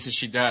the things that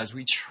she does.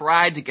 We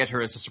tried to get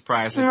her as a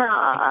surprise. And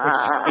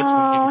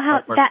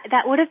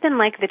that would have been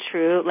the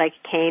true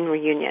Kane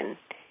reunion.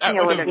 That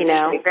would have been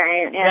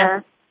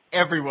Yes,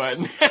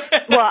 everyone.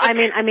 Well,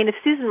 if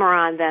Susan were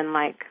on, then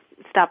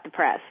stop the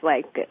press.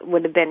 You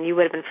would have been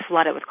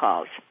flooded with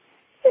calls.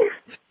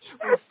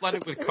 We're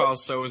flooded with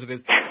calls, so as it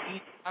is.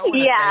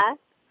 Yeah.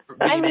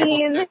 But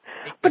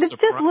it's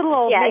just little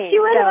old me. She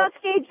would have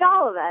upstaged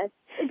all of us.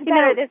 It's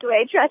better this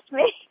way, trust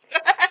me.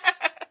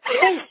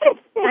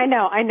 I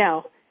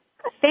know.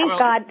 Thank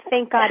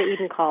God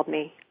Eden called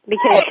me.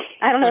 Because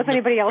I don't know if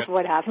anybody else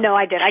would have. No,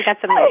 I did. I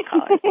got some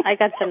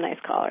nice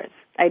callers.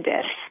 I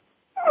did.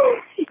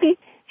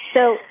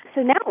 So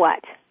now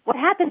what? What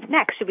happens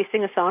next? Should we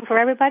sing a song for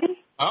everybody?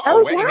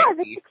 Oh yeah,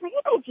 that's a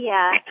great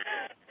idea.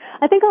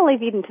 I think I'll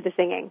leave Eden to the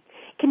singing.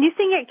 Can you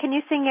sing your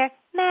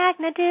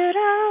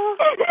Magnadoodle?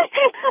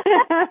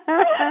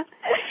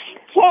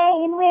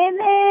 Kane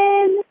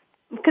women.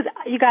 Because,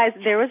 you guys,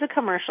 there was a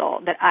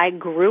commercial that I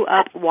grew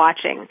up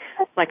watching,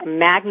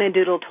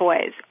 Magnadoodle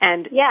toys.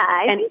 And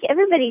I think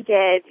everybody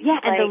did.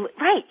 Yeah,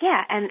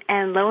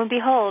 and lo and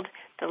behold,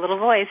 the little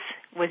voice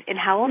was, and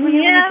how old were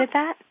you when you did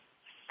that?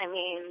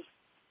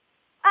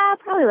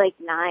 Probably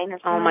 9 or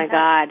something. Oh my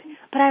God.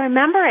 But I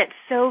remember it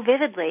so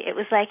vividly. It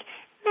was Magnadoodle.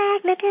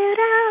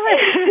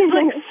 It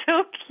was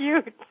so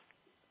cute.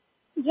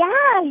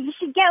 Yeah, you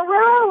should get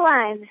Willow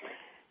one.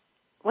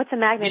 What's a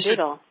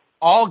Magnadoodle?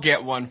 All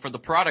get one for the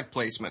product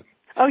placement.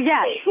 Oh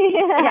yeah.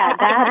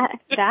 Yeah,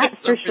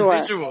 that's for sure.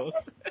 Residuals.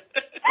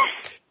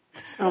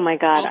 Oh my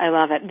God, I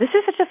love it. This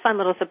is such a fun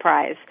little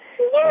surprise.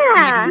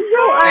 Yeah.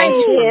 Thank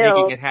you for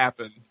making it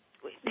happen.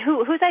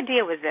 Whose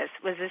idea was this?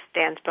 Was this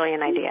Dan's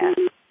brilliant idea?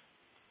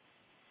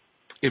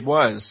 It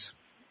was.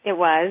 It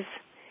was.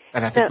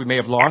 And I think we may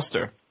have lost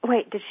her.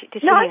 Wait, did she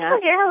No, hang I'm up?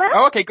 still here. Hello?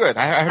 Oh, okay, good.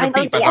 I heard a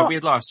beep. I thought we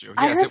had lost you.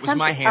 Yes, it was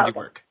my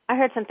handiwork. I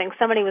heard something.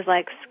 Somebody was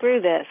like,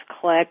 screw this,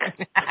 click.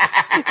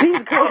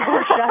 These girls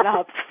will shut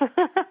up.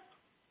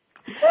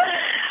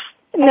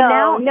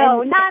 No,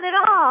 not at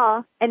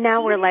all. And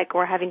now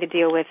we're having to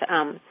deal with,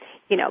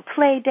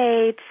 play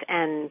dates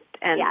and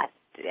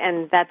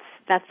that's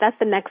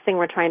the next thing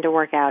we're trying to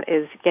work out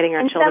is getting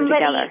our children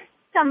together.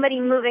 Somebody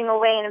moving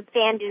away and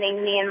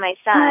abandoning me and my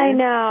son. I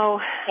know.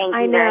 Thank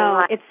you very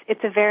much.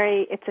 It's a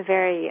very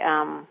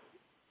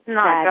not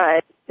sad,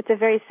 good. It's a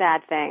very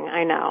sad thing.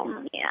 I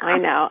know. Yeah. I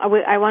know.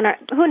 I wonder.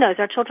 Who knows?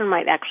 Our children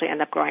might actually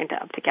end up growing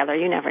up together.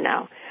 You never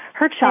know.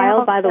 Her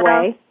child, by the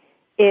way,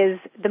 is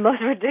the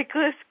most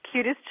ridiculous,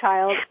 cutest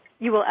child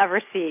you will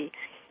ever see.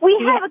 We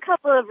have a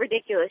couple of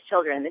ridiculous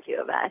children, the two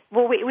of us.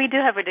 Well, we do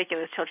have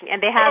ridiculous children,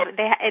 and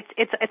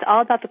it's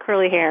all about the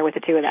curly hair with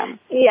the two of them.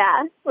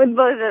 Yeah, with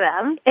both of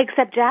them.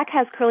 Except Jack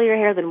has curlier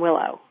hair than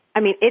Willow. I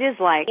mean, it is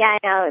like... Yeah, I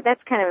know.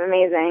 That's kind of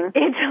amazing.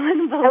 It's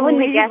unbelievable. I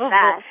wouldn't have guessed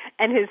that.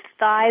 And his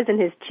thighs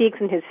and his cheeks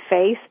and his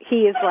face,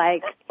 he is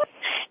like...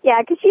 Yeah,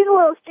 because she's a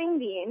little string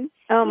bean.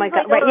 Oh, my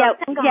God. Right,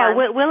 yeah,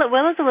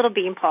 Willow's a little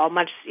beanpole,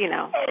 much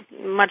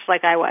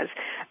like I was.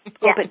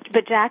 Yeah.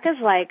 But Jack is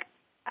like...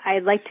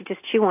 I'd like to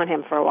just chew on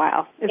him for a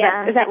while. Is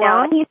that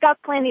wrong? He's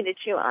got plenty to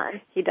chew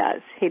on. He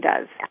does.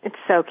 Yeah. It's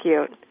so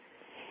cute.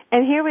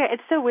 And here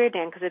it's so weird,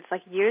 Dan, because it's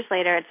like years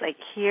later, it's like,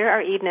 here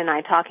are Eden and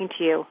I talking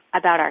to you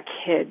about our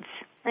kids.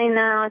 I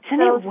know. Isn't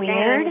it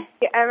weird? Do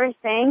you ever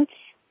think?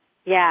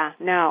 Yeah,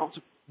 no. It's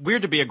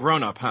weird to be a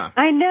grown-up, huh?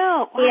 I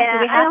know.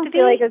 Yeah, I don't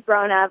feel like a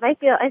grown-up. I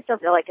still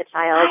feel like a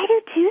child. I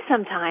do too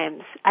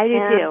sometimes. I do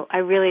too. I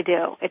really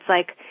do. It's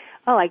like,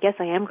 oh, I guess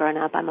I am grown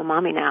up. I'm a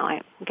mommy now.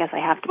 I guess I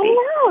have to be.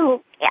 I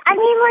know. I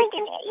mean, like,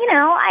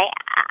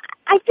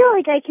 I feel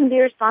like I can be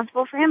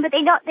responsible for him, but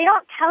they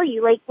don't tell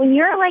you. Like, when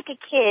you're like a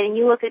kid and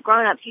you look at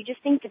grown-ups, you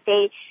just think that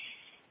they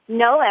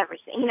know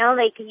everything.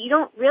 Like, you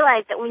don't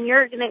realize that when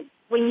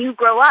you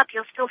grow up,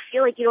 you'll still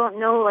feel like you don't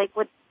know, like,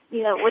 what to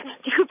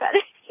do about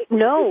it.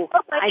 No,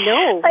 I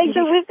know. Like,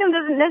 the wisdom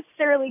doesn't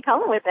necessarily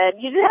come with it.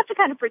 You just have to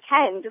kind of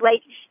pretend.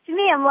 Like, to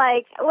me, I'm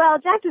like, well,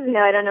 Jack doesn't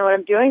know I don't know what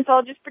I'm doing, so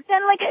I'll just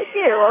pretend like I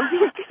do. I'll be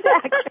a good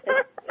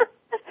actress.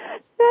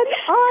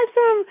 That's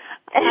awesome.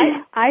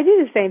 I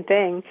do the same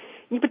thing.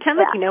 You pretend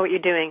like you know what you're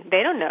doing.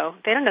 They don't know.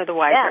 They don't know the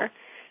wiser.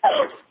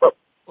 Yeah.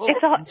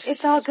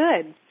 It's all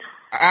good.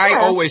 I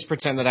always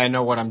pretend that I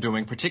know what I'm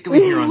doing,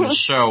 particularly here on the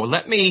show.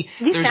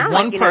 There's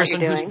one person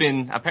who's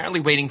been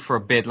apparently waiting for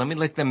a bit. Let me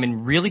let them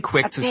in really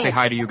quick to say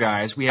hi to you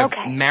guys. We have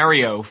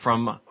Mario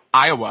from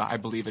Iowa, I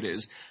believe it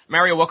is.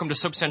 Mario, welcome to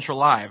Soap Central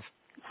Live.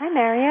 Hi,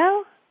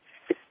 Mario.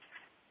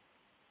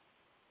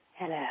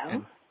 Hello.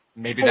 And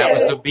maybe that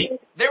was the beat.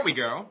 There we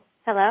go.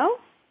 Hello?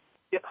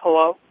 Yep,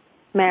 hello?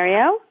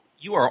 Mario?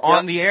 You are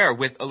on the air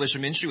with Alicia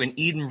Minshew and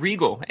Eden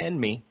Regal and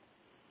me.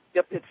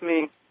 Yep, it's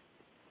me.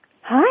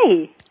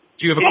 Hi.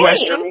 Do you have a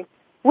question?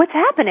 What's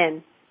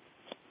happening?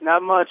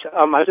 Not much.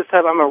 I'm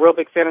a real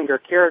big fan of your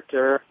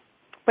character.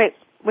 Wait,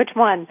 which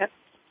one?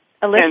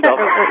 Alicia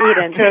or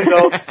Eden?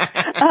 Kendall.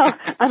 Oh,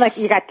 I'm like,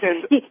 you have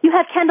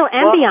Kendall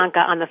and Bianca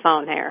on the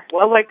phone here.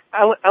 Well,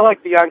 I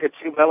like Bianca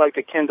too, but I like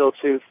the Kendall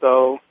too,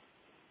 so.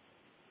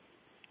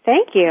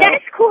 Thank you.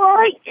 That's cool.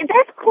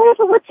 That's cool.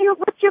 So what's your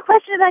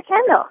question about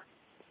Kendall?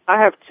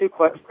 I have two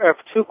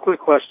quick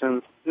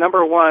questions.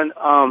 Number one,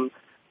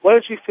 what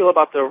did you feel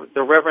about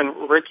the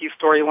Reverend Ricky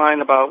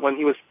storyline about when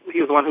he was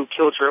the one who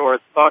killed your or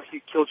thought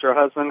he killed your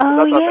husband?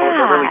 Oh,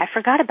 I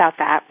forgot about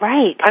that.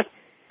 Right.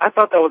 I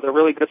thought that was a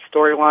really good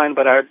storyline,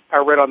 but I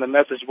read on the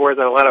message boards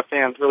that a lot of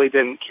fans really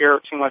didn't care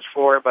too much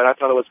for it, but I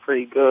thought it was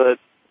pretty good.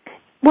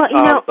 Well,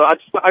 so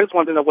I just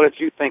wanted to know, what did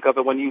you think of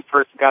it when you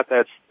first got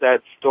that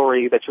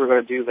story that you were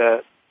going to do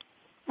that?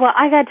 Well,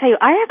 I gotta tell you,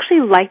 I actually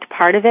liked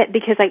part of it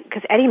because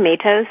Eddie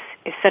Matos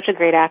is such a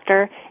great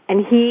actor,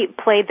 and he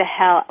played the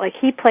hell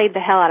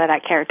out of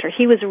that character.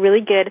 He was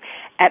really good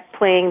at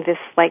playing this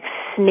like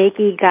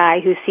snaky guy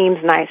who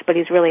seems nice, but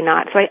he's really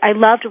not. So I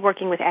loved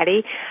working with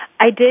Eddie.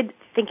 I did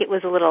think it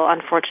was a little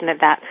unfortunate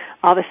that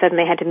all of a sudden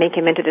they had to make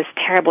him into this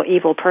terrible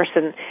evil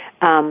person.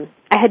 I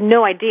had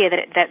no idea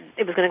that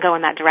it was going to go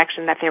in that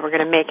direction, that they were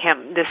going to make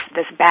him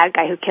this bad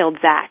guy who killed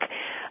Zach.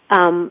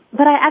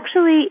 But I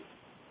actually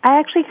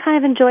kind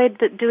of enjoyed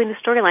doing the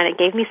storyline. It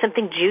gave me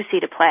something juicy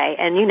to play.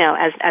 And,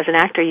 as an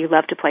actor, you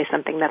love to play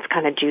something that's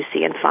kind of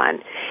juicy and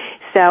fun.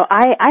 So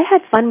I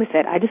had fun with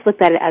it. I just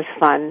looked at it as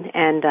fun.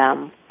 And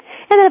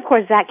then, of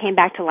course, Zach came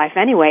back to life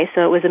anyway,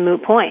 so it was a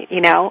moot point,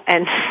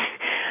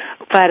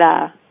 but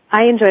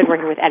I enjoyed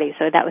working with Eddie,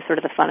 so that was sort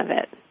of the fun of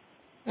it.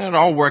 And it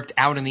all worked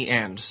out in the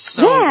end.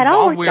 So yeah, it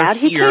all worked out.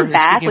 He here, came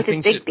back with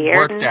his big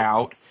beard. Worked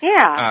out.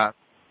 Yeah.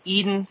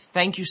 Eden,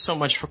 thank you so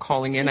much for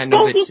calling in. I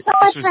know thank you so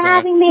much for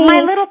having me.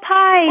 My little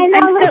pie. I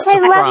love you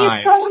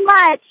so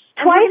much.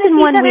 Twice in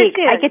 1 week.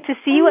 I get to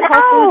see you at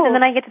Whole Foods, and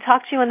then I get to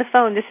talk to you on the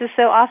phone. This is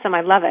so awesome.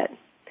 I love it.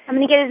 I'm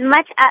going to get as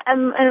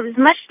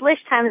much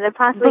lish time as I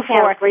possibly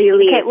can before you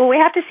leave. Okay, well, we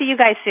have to see you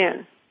guys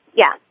soon.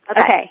 Yeah.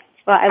 Okay.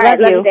 Well, I love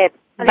you. Okay.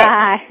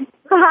 Bye.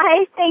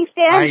 Bye. Thanks,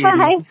 Dan.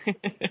 Bye.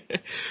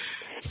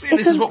 See,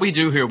 this is what we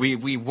do here.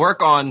 We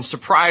work on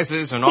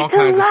surprises and all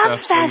kinds of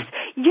stuff. So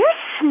you're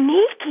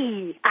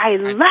sneaky. I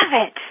love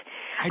it.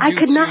 I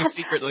do too,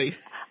 secretly.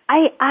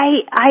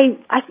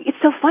 It's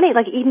so funny.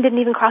 Like, Eden didn't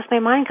even cross my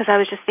mind because I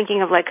was just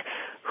thinking of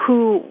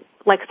who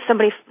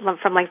somebody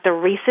from the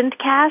recent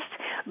cast.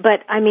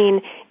 But I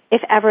mean,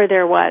 if ever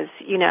there was,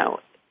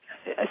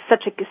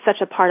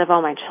 such a part of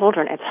All My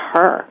Children, it's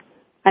her.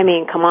 I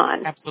mean, come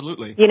on.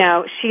 Absolutely.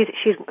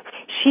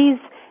 She's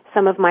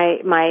some of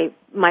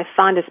my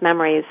fondest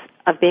memories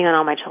of being on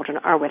All My Children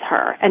are with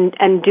her,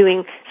 and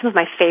doing some of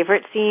my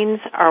favorite scenes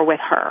are with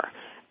her.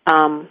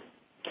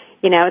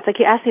 You know, it's like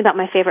you asked me about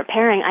my favorite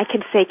pairing. I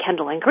could say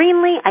Kendall and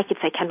Greenlee. I could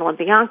say Kendall and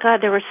Bianca.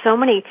 There were so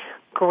many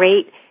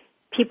great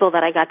people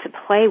that I got to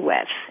play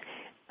with.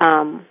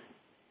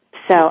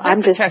 So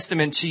that's a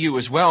testament to you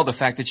as well, the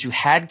fact that you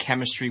had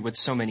chemistry with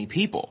so many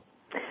people.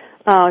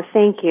 Oh,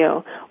 thank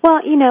you.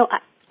 Well, you know,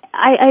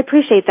 I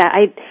appreciate that.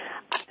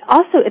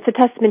 Also, it's a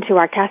testament to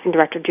our casting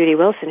director, Judy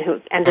Wilson,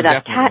 who ended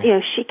up,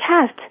 she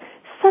cast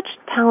such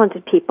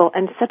talented people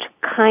and such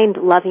kind,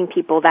 loving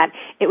people that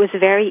it was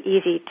very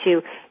easy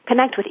to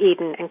connect with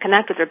Eden and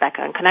connect with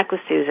Rebecca and connect with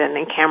Susan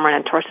and Cameron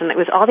and Torsten. It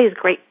was all these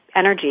great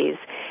energies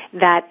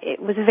that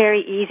it was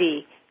very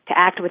easy to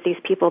act with these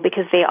people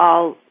because they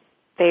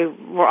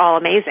were all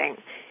amazing.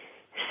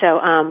 So,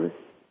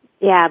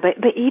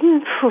 but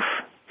Eden,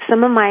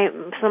 some of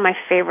my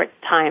favorite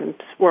times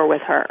were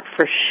with her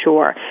for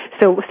sure.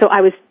 So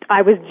I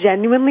was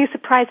genuinely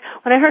surprised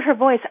when I heard her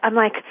voice. I'm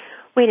like,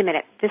 wait a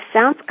minute, this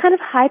sounds kind of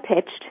high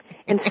pitched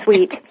and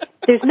sweet.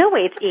 There's no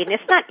way it's Eden.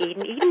 It's not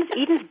Eden.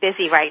 Eden's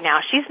busy right now.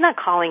 She's not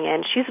calling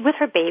in. She's with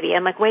her baby.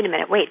 I'm like, wait a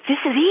minute, this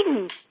is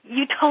Eden.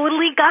 You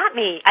totally got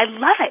me. I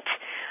love it.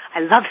 I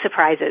love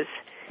surprises.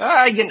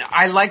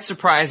 I like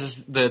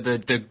surprises,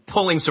 the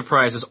pulling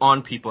surprises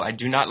on people. I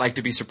do not like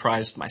to be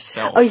surprised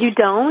myself. Oh, you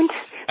don't?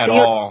 At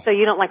all. So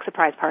you don't like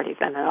surprise parties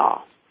then at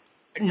all?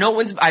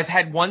 I've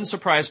had one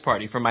surprise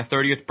party for my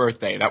 30th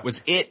birthday. That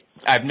was it.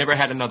 I've never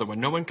had another one.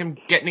 No one can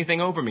get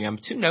anything over me. I'm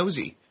too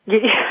nosy.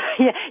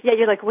 Yeah,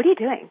 you're like, what are you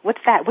doing?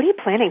 What's that? What are you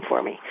planning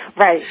for me?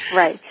 Right.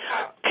 Can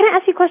I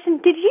ask you a question?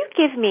 Did you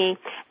give me,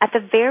 at the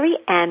very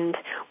end,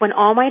 when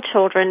All My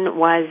Children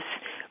was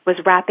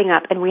wrapping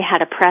up and we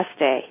had a press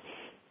day,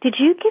 did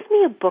you give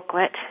me a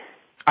booklet?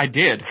 I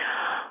did.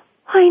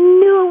 I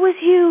knew it was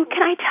you.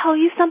 Can I tell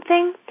you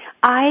something?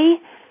 I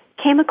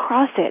came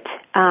across it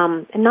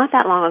not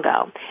that long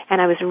ago, and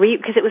I was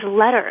because it was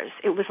letters.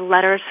 It was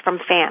letters from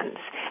fans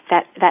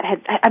that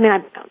had.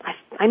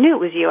 I knew it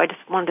was you. I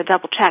just wanted to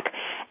double check,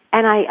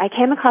 and I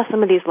came across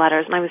some of these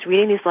letters, and I was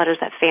reading these letters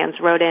that fans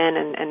wrote in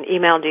and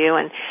emailed you,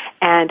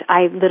 and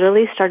I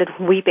literally started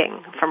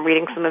weeping from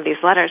reading some of these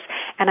letters,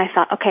 and I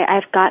thought, okay,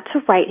 I've got to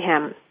write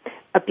him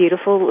a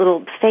beautiful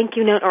little thank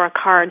you note or a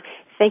card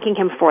thanking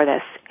him for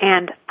this,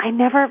 and I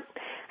never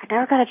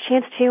got a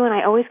chance to, and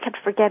I always kept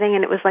forgetting,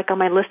 and it was like on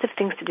my list of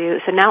things to do.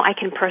 So now I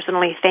can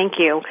personally thank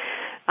you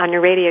on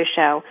your radio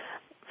show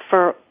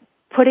for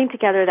putting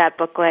together that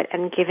booklet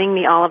and giving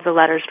me all of the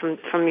letters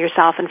from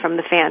yourself and from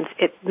the fans.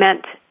 It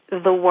meant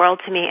the world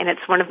to me, and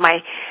it's one of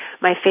my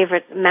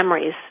favorite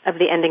memories of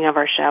the ending of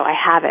our show. I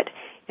have it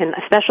in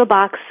a special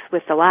box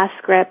with the last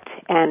script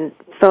and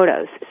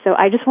photos. So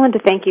I just wanted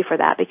to thank you for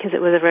that because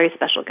it was a very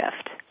special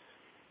gift.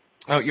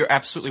 Oh, you're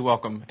absolutely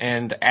welcome.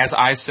 And as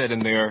I said in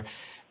there,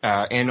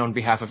 and on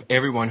behalf of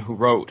everyone who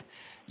wrote,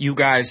 you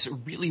guys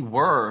really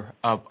were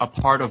a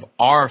part of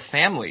our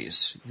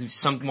families.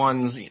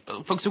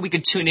 Folks that we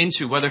could tune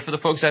into, whether for the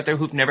folks out there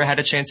who've never had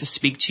a chance to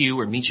speak to you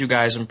or meet you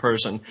guys in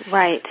person.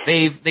 Right.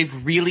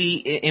 They've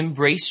really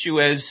embraced you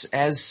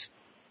as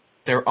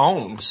their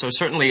own. So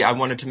certainly I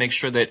wanted to make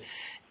sure that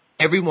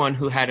everyone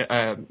who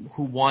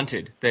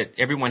wanted, that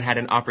everyone had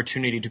an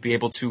opportunity to be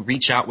able to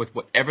reach out with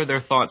whatever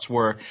their thoughts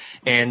were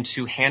and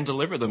to hand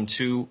deliver them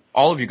to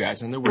all of you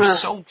guys. And there were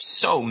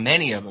so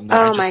many of them.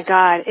 My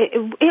God.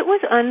 It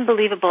was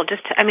unbelievable.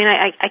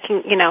 I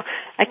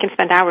can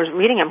spend hours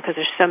reading them because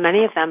there's so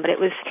many of them, but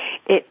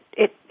it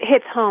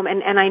hits home.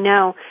 And I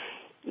know,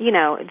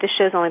 this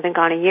show's only been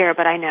gone a year,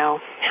 but I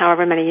know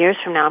however many years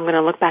from now I'm going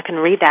to look back and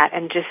read that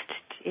and just,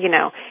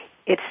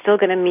 it's still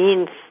going to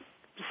mean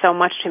so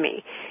much to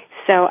me.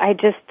 So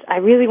I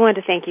really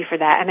wanted to thank you for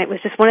that. And it was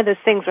just one of those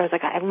things where I was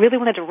like, I really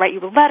wanted to write you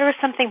a letter or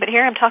something, but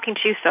here I'm talking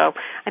to you, so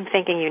I'm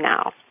thanking you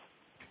now.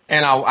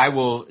 And I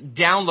will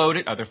download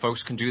it. Other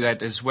folks can do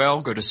that as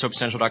well. Go to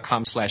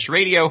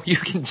soapcentral.com/radio. You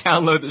can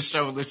download the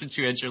show and listen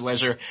to it at your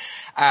leisure.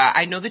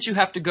 I know that you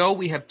have to go.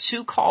 We have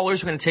 2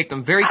 callers. We're going to take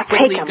them very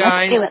quickly,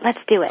 guys.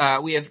 Let's do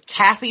it. We have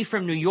Kathy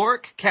from New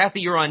York.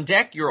 Kathy, you're on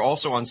deck. You're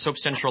also on Soap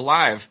Central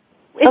Live.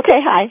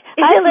 Okay, hi.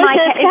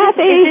 Hi,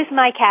 Kathy. Is this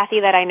my Kathy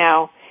that I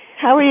know?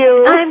 How are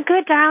you? I'm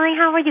good, darling.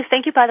 How are you?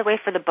 Thank you, by the way,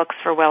 for the books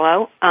for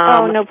Willow.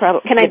 No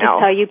problem. Can I just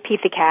tell you,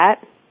 Pete the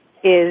Cat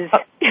is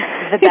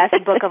the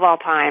best book of all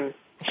time.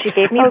 She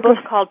gave me a book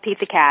called Pete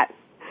the Cat.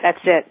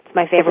 That's it. It's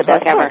my favorite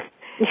book ever.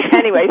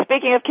 Anyway,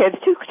 speaking of kids,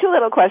 two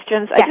little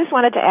questions. Yeah. I just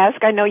wanted to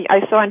ask, I know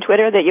I saw on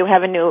Twitter that you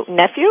have a new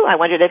nephew. I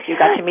wondered if you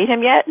got to meet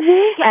him yet.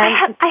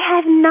 Yeah, I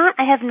have not.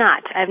 I have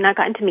not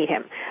gotten to meet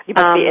him. You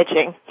must be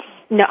itching.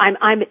 No,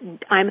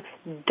 I'm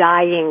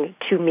dying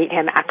to meet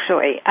him,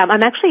 actually.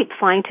 I'm actually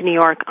flying to New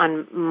York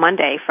on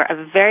Monday for a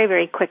very,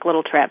 very quick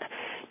little trip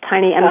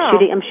tiny.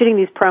 I'm shooting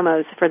these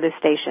promos for this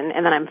station,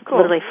 and then I'm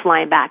literally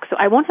flying back. So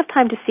I won't have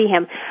time to see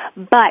him,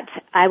 but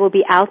I will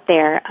be out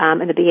there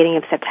in the beginning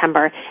of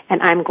September,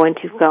 and I'm going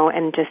to go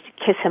and just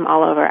kiss him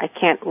all over. I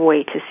can't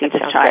wait to see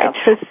this child.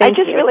 I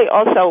just really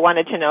also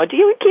wanted to know, do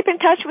you keep in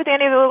touch with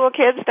any of the little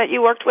kids that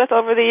you worked with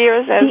over the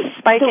years as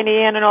Spike and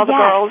Ian and all the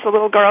girls, the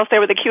little girls? They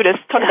were the cutest.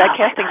 Talk about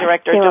casting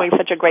director doing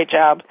such a great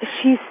job.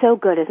 She's so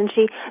good, isn't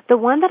she? The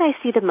one that I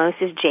see the most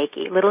is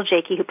Jakey, little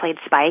Jakey, who played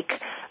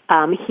Spike.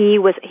 He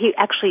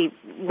actually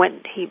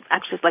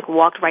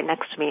walked right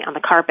next to me on the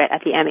carpet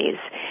at the Emmys,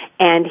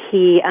 and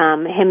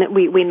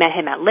we met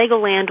him at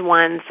Legoland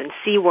once and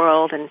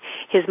SeaWorld, and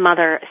his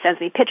mother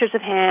sends me pictures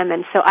of him,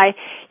 and so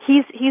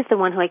he's the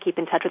one who I keep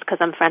in touch with because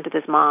I'm friends with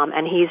his mom,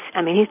 and he's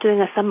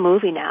doing some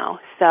movie now,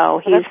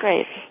 so that's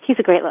great. He's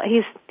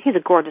a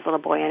gorgeous little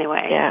boy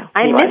anyway. Yeah,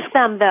 I miss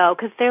them though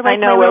because they're like I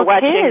know my we're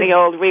watching kids. the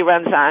old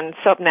reruns on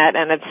SoapNet,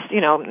 and it's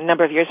a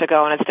number of years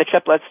ago, and it's the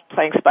triplets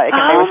playing Spike,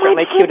 and they were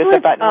certainly cute as a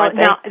button.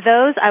 Now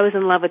those, I was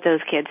in love with those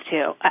kids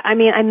too. I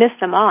mean, I miss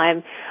them all.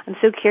 I'm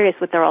so curious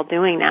what they're all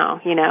doing now.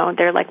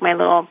 They're like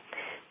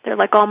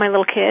all my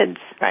little kids.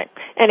 Right.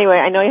 Anyway,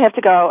 I know you have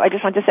to go. I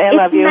just want to say I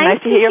love you.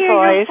 Nice to hear your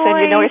voice,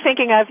 and we're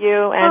thinking of you.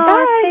 And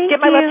bye.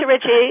 Give my love to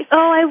Richie.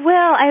 Oh,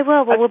 I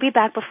will. Well, we'll be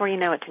back before you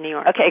know it to New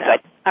York. Okay,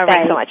 good. All Thanks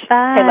right. so much.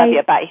 Bye. I love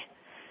you. Bye.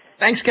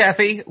 Thanks,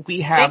 Kathy.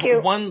 We have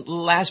one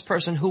last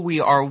person who we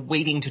are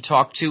waiting to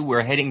talk to.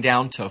 We're heading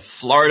down to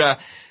Florida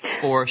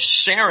for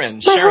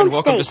Sharon. Sharon,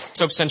 welcome to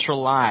Soap Central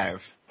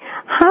Live.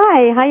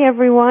 Hi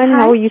everyone. Hi,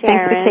 how are you?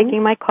 Sharon. Thanks for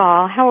taking my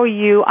call. How are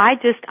you?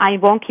 I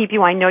won't keep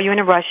you. I know you're in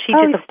a rush.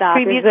 The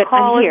previous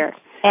caller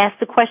asked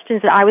the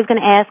questions that I was going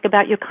to ask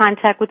about your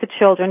contact with the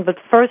children, but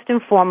first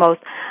and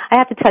foremost, I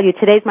have to tell you,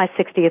 today's my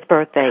 60th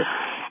birthday.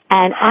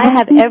 And I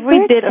have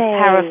every bit of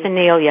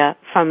paraphernalia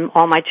from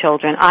All My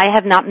Children. I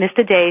have not missed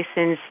a day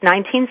since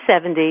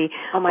 1970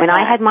 when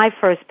I had my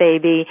first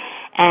baby.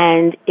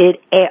 And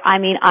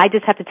I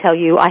just have to tell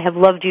you, I have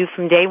loved you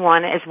from day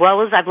one as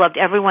well as I've loved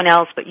everyone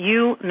else, but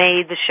you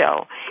made the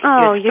show.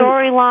 Oh, your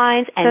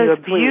storylines and your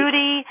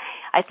beauty.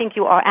 I think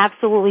you are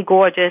absolutely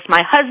gorgeous.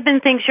 My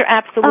husband thinks you're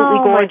absolutely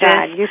gorgeous. Oh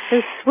my God, you're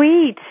so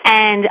sweet.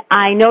 And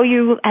I know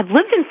you have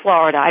lived in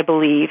Florida, I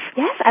believe.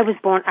 Yes, I was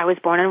born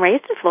and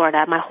raised in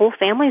Florida. My whole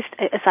family,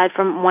 aside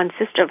from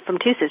from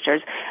two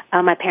sisters,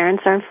 my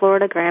parents are in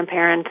Florida,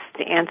 grandparents,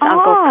 the aunts,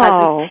 uncles,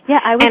 cousins. Yeah,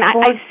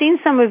 I've seen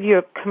some of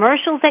your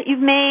commercials that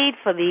you've made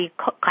for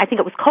I think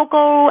it was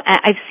Coco.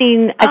 I've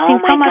seen so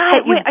much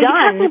that you've done.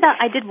 Are you talking about?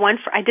 I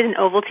did an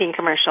Ovaltine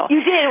commercial. You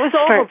did. It was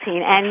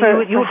Ovaltine,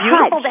 and you were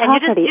beautiful. And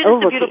you're just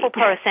a beautiful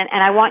person,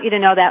 and I want you to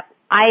know that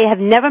I have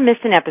never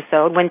missed an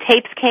episode. When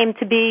tapes came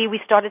to be, we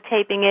started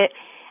taping it,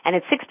 and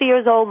at 60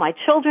 years old, my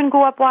children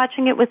grew up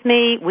watching it with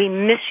me. We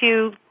miss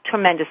you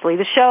tremendously.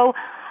 The show,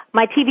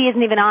 my TV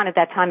isn't even on at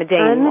that time of day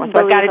anymore, so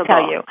I've got to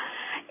tell you,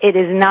 it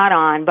is not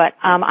on. But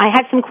I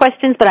had some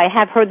questions, but I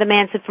have heard them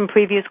answered from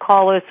previous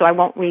callers, so I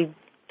won't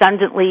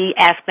redundantly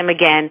ask them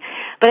again.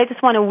 But I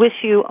just want to wish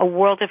you a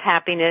world of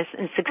happiness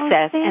and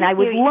success, and I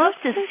would love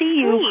to see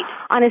you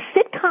on a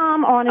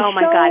sitcom or on a show.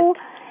 My God.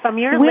 From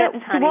your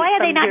lips, honey. Why are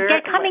they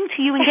not coming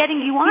to you and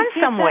getting you on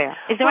somewhere?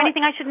 Is there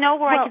anything I should know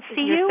where I could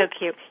see you? You're so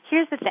cute.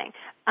 Here's the thing.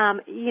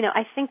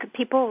 I think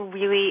people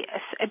really,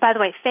 by the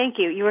way, thank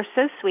you. You are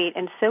so sweet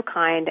and so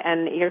kind,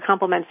 and your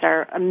compliments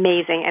are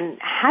amazing, and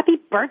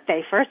happy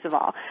birthday, first of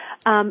all.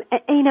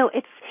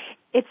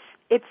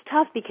 It's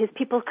tough because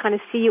people kind of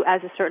see you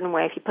as a certain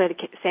way if you play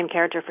the same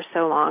character for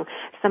so long.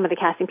 Some of the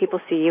casting people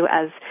see you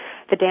as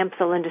the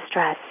damsel in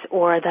distress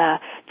or the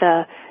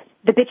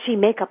bitchy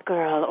makeup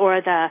girl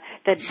or the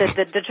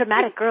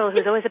dramatic girl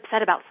who's always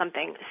upset about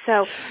something.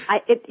 So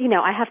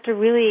I have to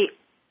really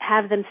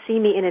have them see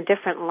me in a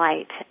different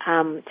light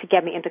to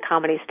get me into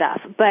comedy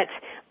stuff. But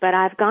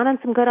I've gone on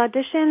some good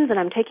auditions, and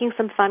I'm taking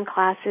some fun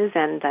classes,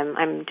 and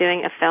I'm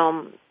doing a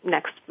film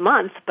next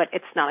month, but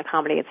it's not a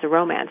comedy, it's a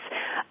romance.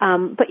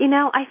 But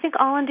I think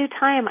all in due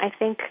time, I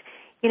think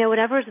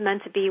whatever is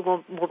meant to be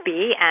will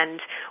be, and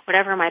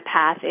whatever my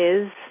path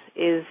is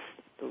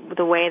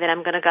the way that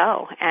I'm going to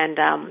go.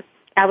 And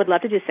I would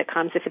love to do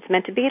sitcoms. If it's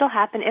meant to be, it'll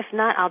happen. If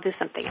not, I'll do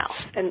something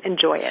else and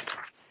enjoy it.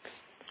 I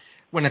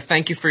want to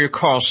thank you for your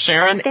call,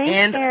 Sharon.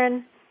 Thanks,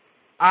 Sharon.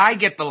 I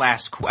get the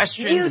last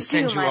question to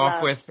send you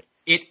off with.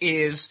 It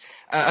is,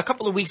 a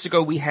couple of weeks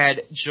ago we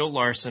had Jill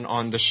Larson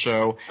on the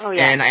show,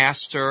 and I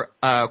asked her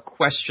a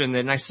question,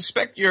 and I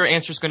suspect your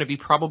answer is going to be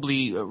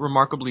probably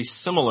remarkably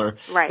similar,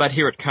 but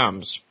here it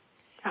comes.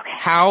 Okay.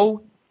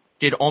 How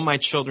did All My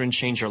Children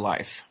change your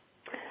life?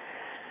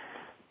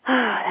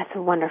 That's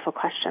a wonderful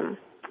question.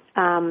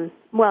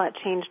 Well, it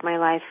changed my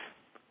life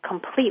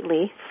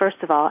completely. First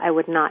of all, I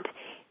would not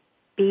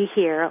be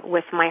here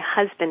with my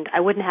husband.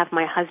 I wouldn't have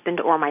my husband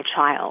or my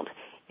child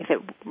if it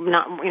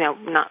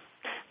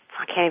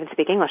I can't even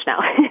speak English now.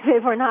 If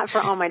it were not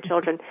for All My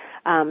Children,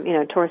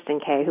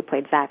 Torsten Kay, who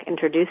played Zach,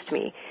 introduced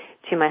me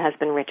to my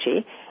husband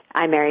Richie.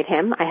 I married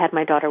him. I had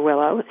my daughter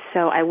Willow,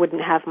 so I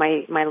wouldn't have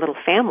my little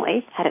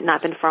family had it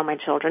not been for All My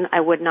Children. I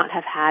would not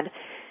have had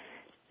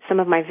some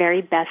of my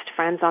very best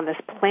friends on this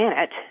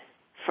planet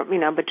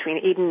from, between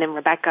Eden and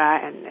Rebecca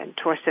and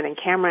Torsten and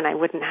Cameron, I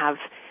wouldn't have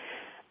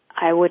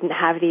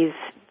these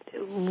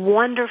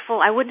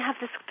wonderful, I wouldn't have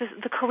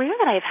the career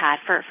that I've had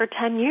for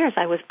 10 years.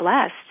 I was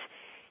blessed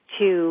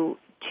to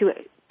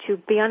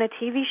be on a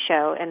TV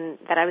show and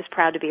that I was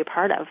proud to be a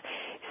part of.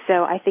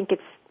 So I think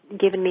it's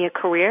given me a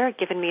career,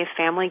 given me a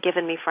family,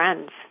 given me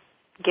friends,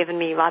 given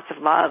me lots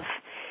of love.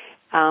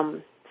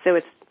 So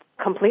it's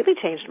completely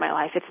changed my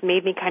life. It's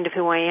made me kind of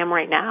who I am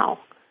right now,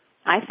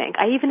 I think.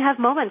 I even have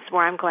moments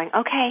where I'm going,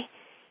 okay,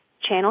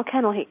 channel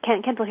Kendall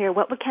here.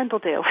 What would Kendall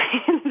do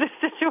in this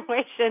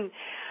situation?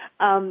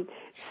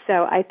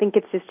 So I think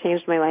it's just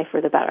changed my life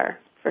for the better,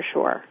 for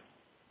sure.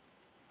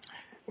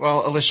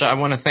 Well, Alicia, I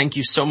want to thank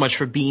you so much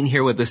for being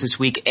here with us this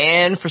week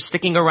and for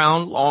sticking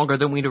around longer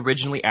than we'd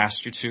originally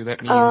asked you to.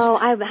 That means...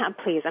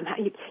 Please,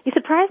 you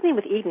surprised me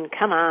with Eden.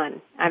 Come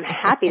on. I'm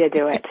happy to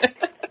do it.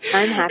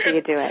 I'm happy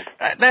to do it.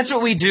 That's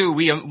what we do.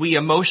 We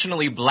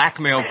emotionally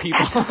blackmail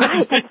people.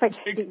 That's right.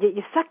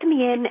 You sucked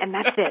me in, and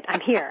that's it.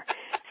 I'm here.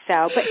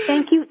 So, but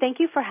thank you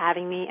for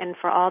having me, and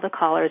for all the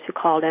callers who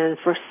called in,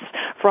 for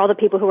all the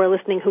people who are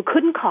listening who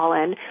couldn't call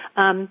in.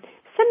 Send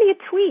me a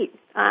tweet.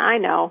 I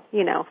know,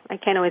 I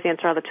can't always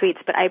answer all the tweets,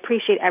 but I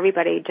appreciate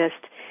everybody just,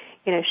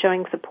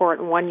 showing support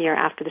 1 year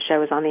after the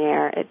show is on the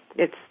air.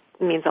 It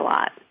means a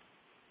lot.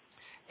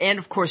 And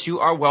of course, you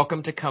are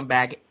welcome to come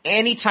back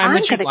anytime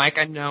that you'd like.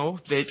 I know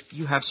that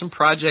you have some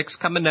projects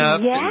coming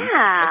up.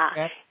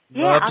 Yeah.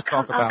 I'll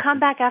come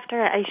back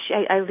after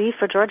I leave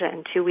for Georgia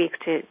in 2 weeks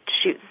to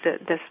shoot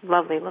this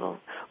lovely little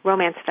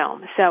romance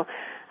film. So,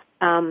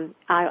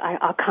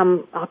 I'll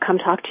come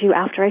talk to you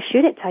after I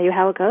shoot it, tell you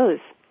how it goes.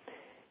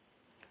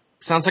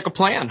 Sounds like a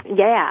plan.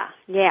 Yeah.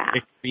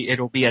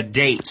 It'll be a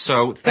date.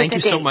 So thank you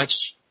so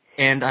much.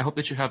 And I hope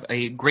that you have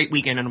a great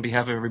weekend on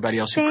behalf of everybody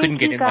else who couldn't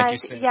get in, like you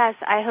said. Yes,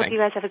 I hope you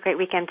guys have a great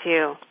weekend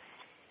too.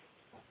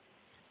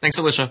 Thanks,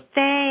 Alicia.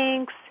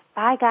 Thanks.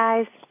 Bye,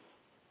 guys.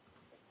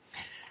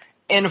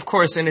 And of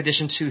course, in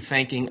addition to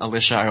thanking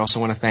Alicia, I also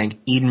want to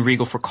thank Eden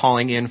Regal for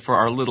calling in for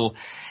our little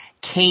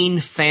Kane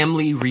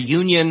family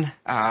reunion.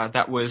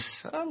 That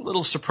was a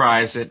little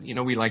surprise that,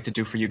 we like to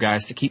do for you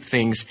guys to keep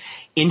things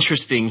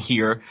interesting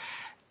here.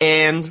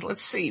 And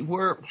let's see,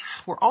 we're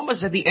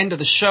almost at the end of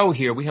the show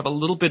here. We have a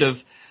little bit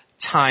of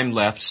time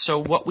left.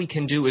 So what we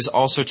can do is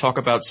also talk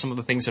about some of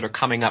the things that are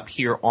coming up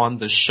here on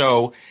the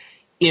show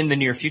in the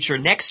near future.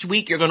 Next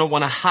week, you're going to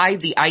want to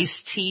hide the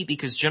iced tea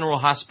because General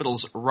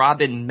Hospital's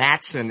Robin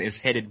Mattson is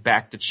headed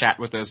back to chat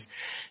with us.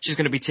 She's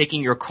going to be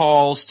taking your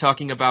calls,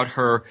 talking about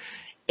her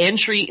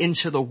entry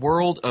into the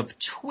world of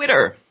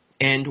Twitter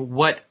and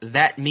what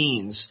that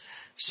means.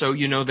 So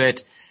you know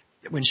that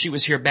when she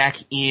was here back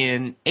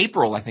in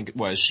April, I think it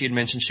was, she had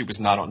mentioned she was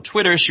not on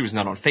Twitter, she was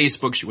not on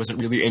Facebook, she wasn't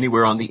really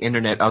anywhere on the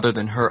internet other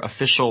than her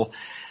official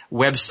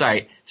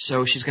website.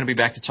 So she's going to be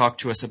back to talk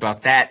to us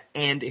about that.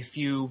 And if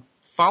you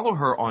follow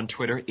her on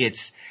Twitter,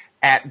 it's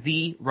at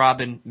the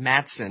Robin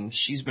Mattson.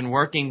 She's been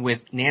working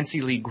with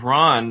Nancy Lee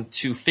Grahn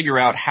to figure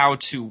out how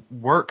to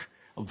work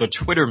the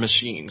Twitter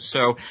machine.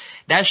 So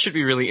that should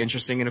be really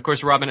interesting. And of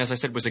course, Robin, as I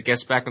said, was a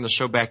guest back on the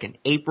show back in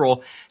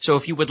April. So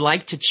if you would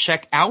like to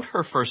check out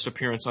her first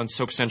appearance on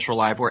Soap Central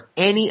Live or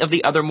any of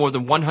the other more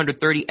than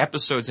 130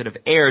 episodes that have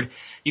aired,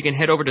 you can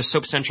head over to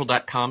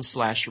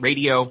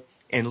soapcentral.com/radio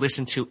and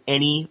listen to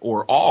any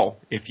or all.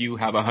 If you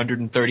have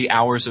 130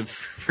 hours of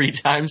free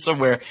time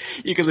somewhere,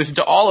 you can listen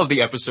to all of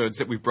the episodes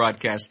that we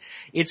broadcast.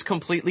 It's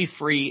completely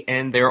free,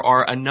 and there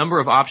are a number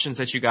of options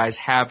that you guys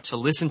have to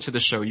listen to the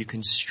show. You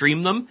can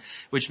stream them,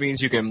 which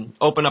means you can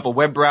open up a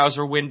web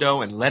browser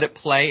window and let it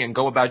play and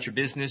go about your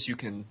business. You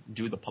can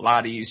do the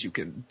Pilates, you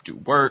can do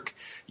work,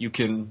 you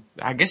can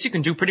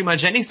do pretty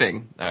much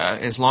anything,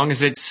 as long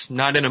as it's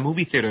not in a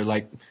movie theater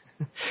like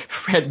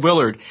Fred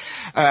Willard.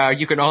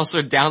 You can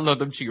also download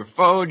them to your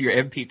phone, your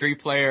MP3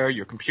 player,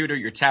 your computer,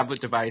 your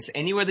tablet device,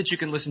 anywhere that you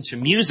can listen to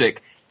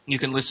music. You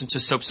can listen to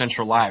Soap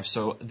Central Live.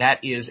 So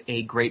that is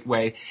a great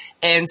way.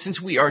 And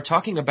since we are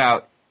talking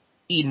about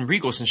Eden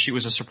Regal, since she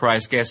was a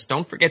surprise guest,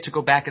 don't forget to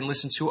go back and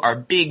listen to our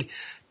big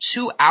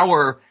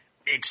 2-hour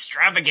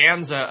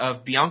extravaganza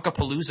of Bianca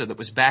Palooza that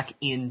was back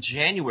in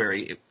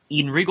January.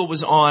 Eden Regal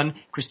was on,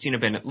 Christina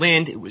Bennett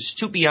Lind. It was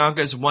two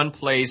Biancas, one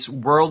place,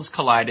 worlds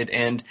collided,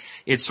 and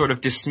it sort of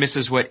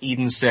dismisses what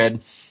Eden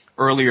said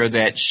earlier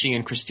that she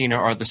and Christina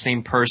are the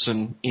same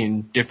person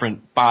in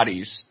different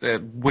bodies.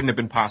 That wouldn't have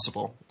been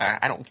possible,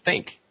 I don't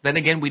think. Then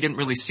again, we didn't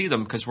really see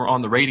them because we're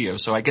on the radio,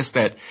 so I guess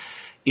that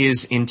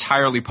is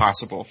entirely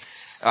possible.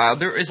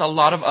 There is a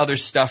lot of other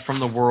stuff from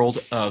the world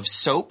of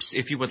soaps.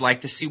 If you would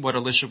like to see what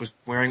Alicia was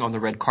wearing on the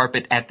red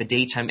carpet at the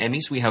Daytime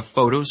Emmys, we have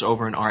photos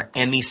over in our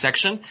Emmy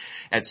section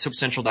at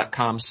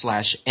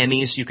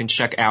soapcentral.com/Emmys. You can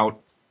check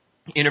out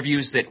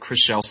interviews that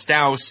Chriselle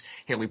Staus,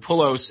 Haley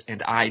Pullos,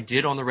 and I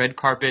did on the red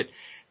carpet.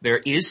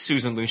 There is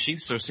Susan Lucci,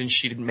 so since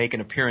she didn't make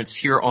an appearance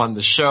here on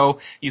the show,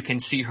 you can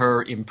see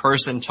her in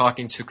person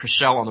talking to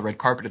Chriselle on the red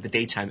carpet at the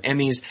Daytime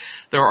Emmys.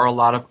 There are a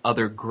lot of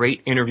other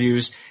great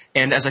interviews.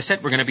 And as I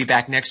said, we're going to be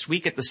back next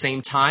week at the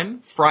same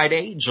time,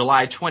 Friday,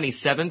 July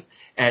 27th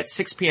at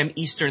 6 p.m.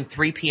 Eastern,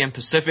 3 p.m.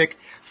 Pacific,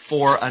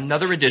 for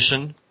another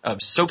edition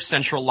of Soap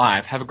Central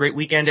Live. Have a great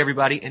weekend,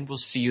 everybody, and we'll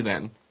see you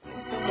then.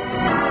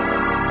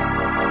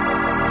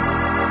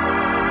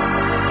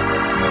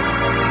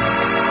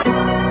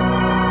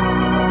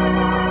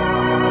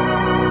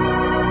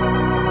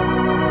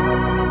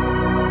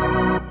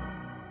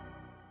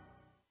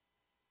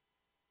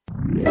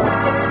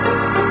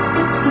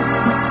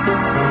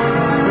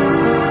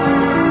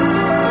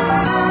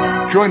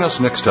 Join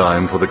us next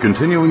time for the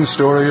continuing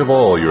story of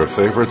all your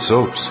favorite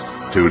soaps.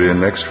 Tune in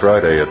next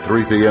Friday at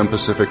 3 p.m.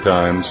 Pacific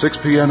Time, 6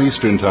 p.m.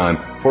 Eastern Time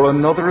for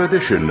another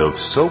edition of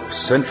Soap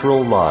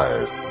Central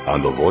Live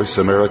on the Voice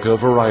America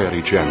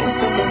Variety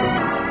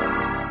Channel.